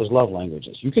of each other's love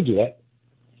languages. You could do that.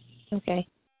 Okay.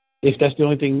 If that's the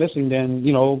only thing missing, then,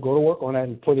 go to work on that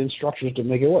and put in structures to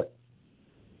make it work.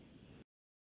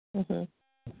 Mm-hmm.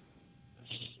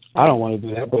 I don't want to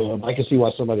do that, but I can see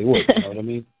why somebody would. You know what I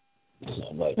mean?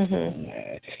 So, but, mm-hmm.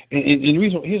 and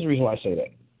here's the reason why I say that.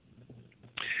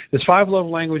 There's 5 love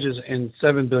languages and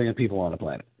 7 billion people on the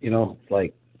planet. Not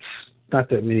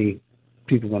that many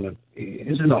people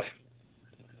it's enough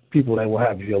people that will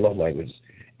have your love languages.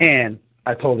 And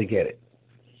I totally get it.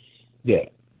 Yeah.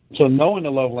 So knowing the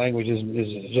love language is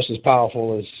just as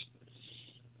powerful as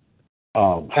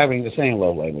having the same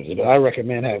love languages. But I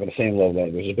recommend having the same love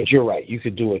languages. But you're right. You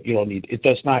could do it. You don't need it.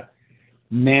 That's not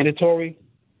mandatory,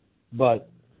 but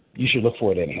you should look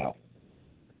for it anyhow.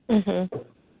 Mm-hmm.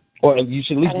 Or you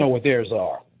should at least know what theirs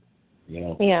are.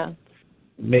 Yeah.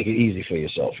 Make it easy for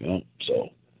yourself. So,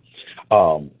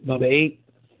 number 8,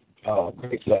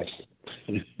 great sex.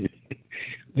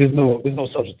 There's no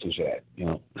substitute for that.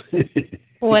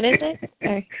 What is it?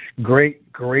 Sorry. Great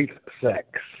sex.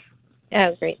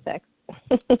 Oh, great sex.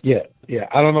 Yeah.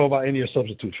 I don't know about any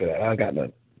substitute for that. I got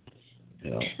none.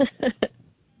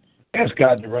 Ask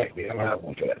God directly. I don't have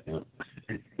one for that.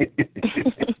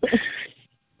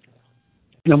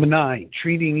 Number 9,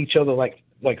 treating each other like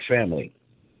family.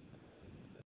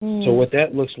 So what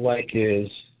that looks like is,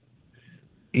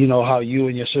 how you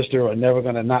and your sister are never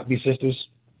going to not be sisters?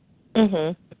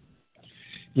 Mm-hmm.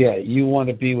 Yeah, you want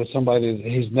to be with somebody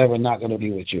who's never not going to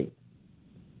be with you.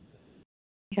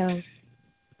 Yeah.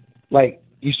 Like,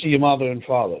 you see your mother and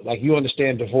father. Like, you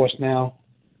understand divorce now,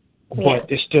 but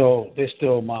they're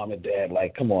still mom and dad.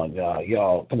 Like, come on,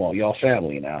 y'all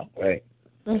family now, right?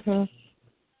 Mm-hmm.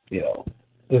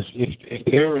 If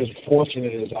they're as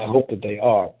fortunate as I hope that they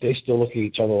are, they still look at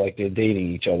each other like they're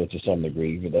dating each other to some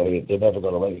degree, even though they're never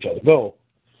going to let each other go.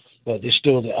 But there's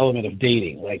still the element of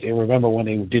dating. Like, they remember when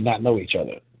they did not know each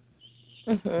other.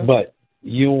 Mm-hmm. But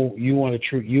you want a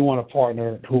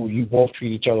partner who you both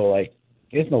treat each other like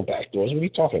there's no back doors. What are you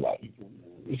talking about?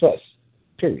 It's us.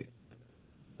 Period.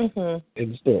 Mm-hmm.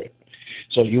 In the story.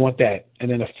 So you want that.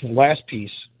 And then the last piece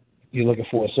you're looking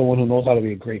for is someone who knows how to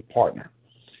be a great partner.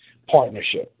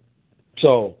 Partnership.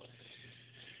 So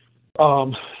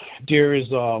there is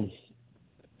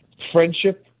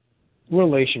friendship,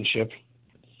 relationship,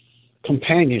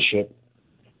 companionship,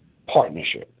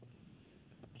 partnership.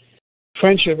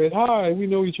 Friendship is, hi, we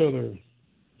know each other.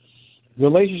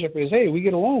 Relationship is, hey, we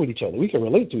get along with each other. We can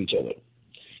relate to each other.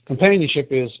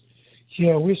 Companionship is,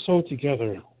 yeah, we're so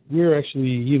together. We're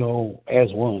actually,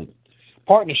 as one.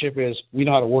 Partnership is, we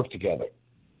know how to work together.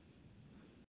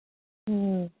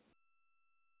 Mm.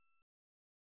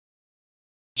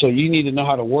 So you need to know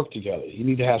how to work together. You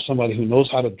need to have somebody who knows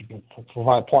how to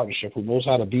provide partnership, who knows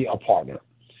how to be a partner.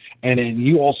 And then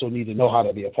you also need to know how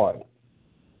to be a partner.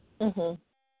 Mm-hmm.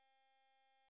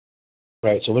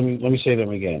 Right, so let me say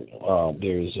them again.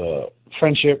 There's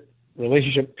friendship,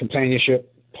 relationship,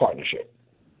 companionship, partnership.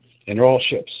 And they're all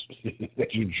ships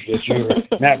that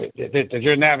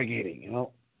you're navigating,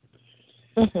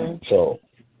 Mm-hmm. So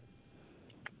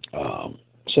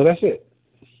that's it.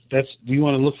 You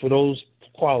want to look for those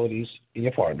qualities in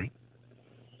your partner.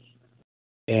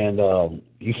 And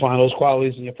you find those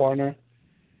qualities in your partner.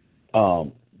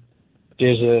 I'm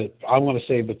going to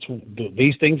say between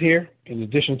these things here, in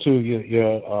addition to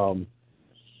your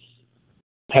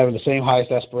having the same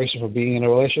highest aspiration for being in a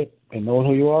relationship and knowing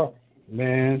who you are,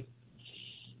 man,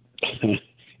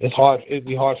 it's hard. It'd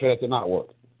be hard for that to not work.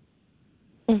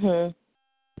 Mm-hmm.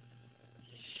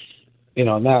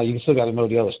 Now you still got to know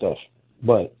the other stuff.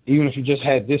 But even if you just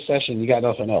had this session, you got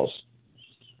nothing else.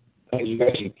 And you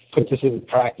actually put this into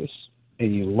practice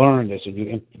and you learn this and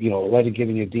you let it get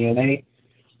in your DNA.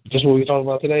 Just what we talked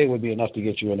about today would be enough to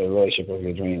get you in a relationship of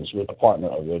your dreams with a partner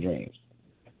of your dreams.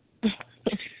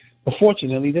 But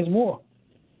fortunately, there's more.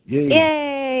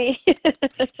 Yay!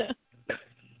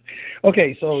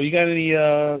 Okay, so you got any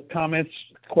comments,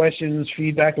 questions,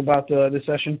 feedback about this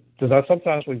session? Because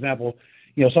sometimes, for example,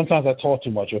 sometimes I talk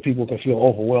too much or people can feel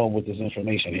overwhelmed with this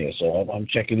information here. So I'm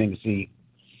checking in to see,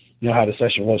 how the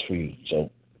session was for you. So.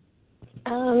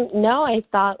 No, I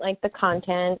thought the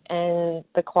content and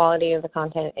the quality of the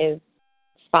content is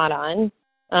spot on.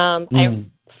 I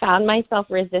found myself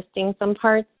resisting some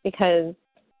parts because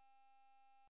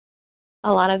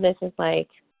a lot of this is how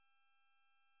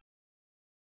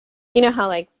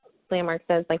Landmark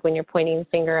says when you're pointing the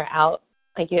finger out,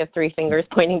 you have 3 fingers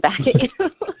pointing back at you.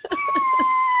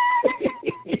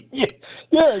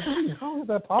 Yeah, how is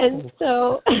that possible? And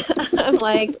so I'm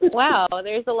like, wow,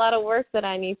 there's a lot of work that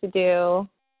I need to do.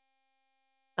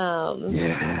 So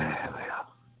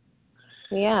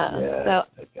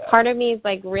part of me is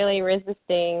like really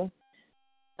resisting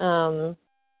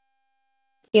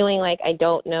feeling like I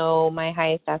don't know my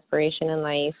highest aspiration in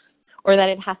life, or that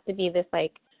it has to be this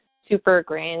like super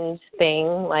grand thing,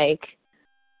 like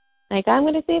I'm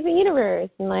going to save the universe,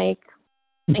 and like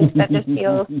that just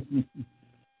feels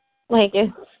like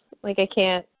it's like I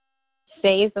can't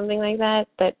say something like that,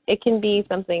 but it can be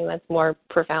something that's more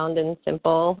profound and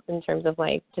simple in terms of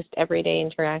like just everyday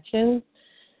interactions.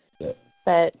 Yeah.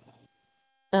 But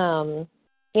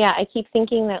I keep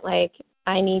thinking that like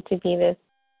I need to be this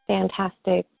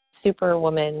fantastic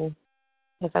superwoman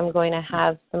if I'm going to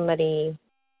have somebody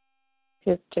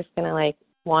who's just going to like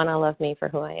want to love me for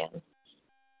who I am.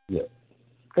 Yeah.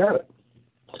 Got it.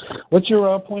 What's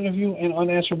your point of view and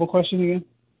unanswerable question again?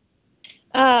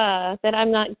 That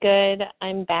I'm not good,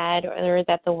 I'm bad, or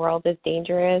that the world is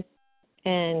dangerous.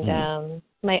 And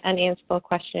my unanswerable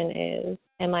question is,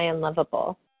 am I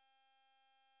unlovable?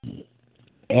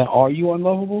 And are you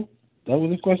unlovable? Is that what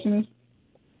this question is?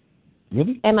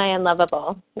 Really? Am I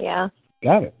unlovable? Yeah.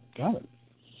 Got it.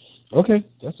 Okay,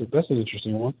 that's an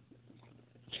interesting one.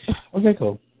 Okay,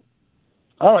 cool.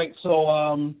 All right,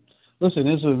 so listen,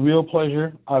 it's a real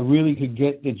pleasure. I really could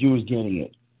get that you was getting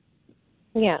it.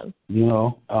 Yeah.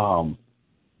 I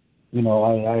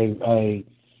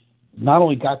not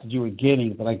only got that you were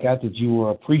getting, but I got that you were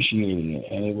appreciating it,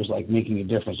 and it was like making a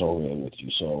difference over there with you.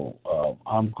 So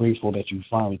I'm grateful that you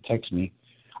finally text me.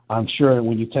 I'm sure that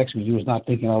when you text me, you was not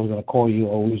thinking I was going to call you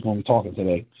or we was going to be talking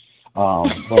today. But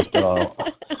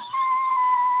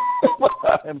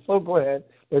I'm so glad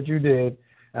that you did,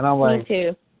 and I'm like, me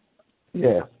too.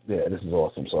 Yeah, this is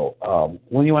awesome. So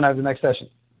when you want to have the next session?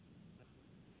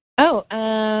 Oh,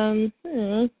 I'm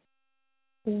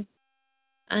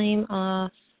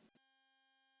off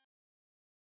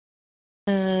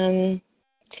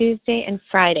Tuesday and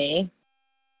Friday.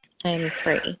 I'm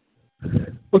free.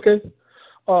 Okay.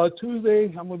 Tuesday,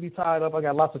 I'm going to be tied up. I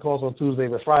got lots of calls on Tuesday,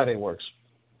 but Friday works.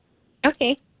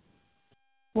 Okay.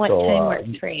 What time works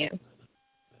for you?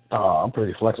 I'm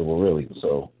pretty flexible, really.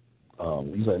 So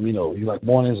you let me know. You like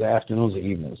mornings, afternoons, or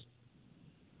evenings?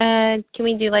 Can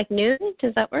we do like noon?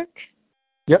 Does that work?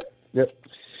 Yep.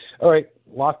 All right.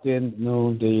 Locked in,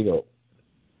 noon. There you go.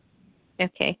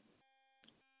 Okay.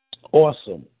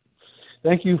 Awesome.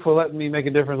 Thank you for letting me make a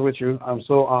difference with you. I'm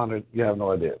so honored. You have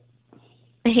no idea.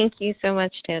 Thank you so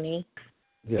much, Tony.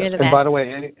 Yes. You're the And best. by the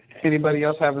way, anybody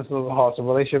else having some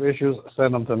relationship issues,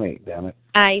 send them to me, damn it.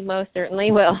 I most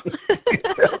certainly will.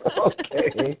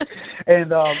 Okay. And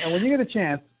when you get a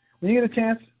chance,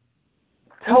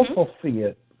 tell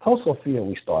Sophia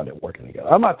we started working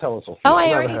together. I'm not telling Sophia. Oh, I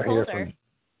already told her.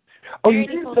 Oh, you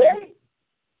did say?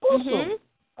 Awesome. Mm-hmm.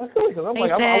 I feel like, I'm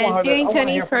like, I I want her doing to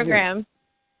Tony's program.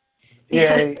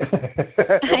 Yeah. I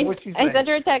sent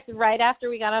her a text right after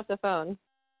we got off the phone.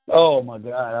 Oh, my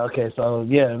God. Okay, so,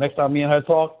 next time me and her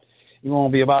talk, it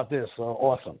won't be about this. So,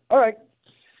 awesome. All right.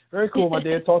 Very cool, my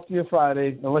dear. Talk to you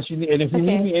Friday. Unless you need, and if you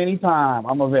need me anytime,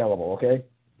 I'm available, okay?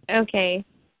 Okay.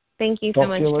 Thank you so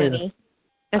much, Tony.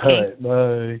 Okay.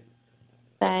 All right,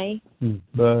 bye.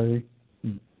 Bye.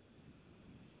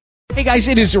 Hey guys,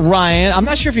 it is Ryan. I'm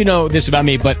not sure if you know this about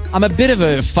me, but I'm a bit of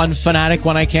a fun fanatic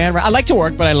when I can. I like to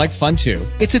work, but I like fun too.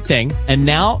 It's a thing. And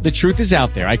now the truth is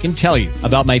out there. I can tell you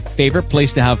about my favorite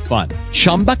place to have fun.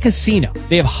 Chumba Casino.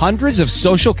 They have hundreds of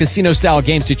social casino style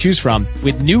games to choose from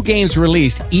with new games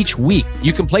released each week.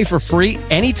 You can play for free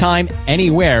anytime,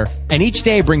 anywhere. And each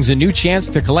day brings a new chance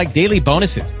to collect daily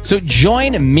bonuses. So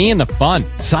join me in the fun.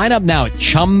 Sign up now at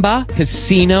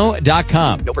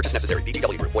ChumbaCasino.com. No purchase necessary.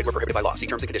 VGW Group. Void where prohibited by law. See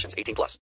terms and conditions. 18+.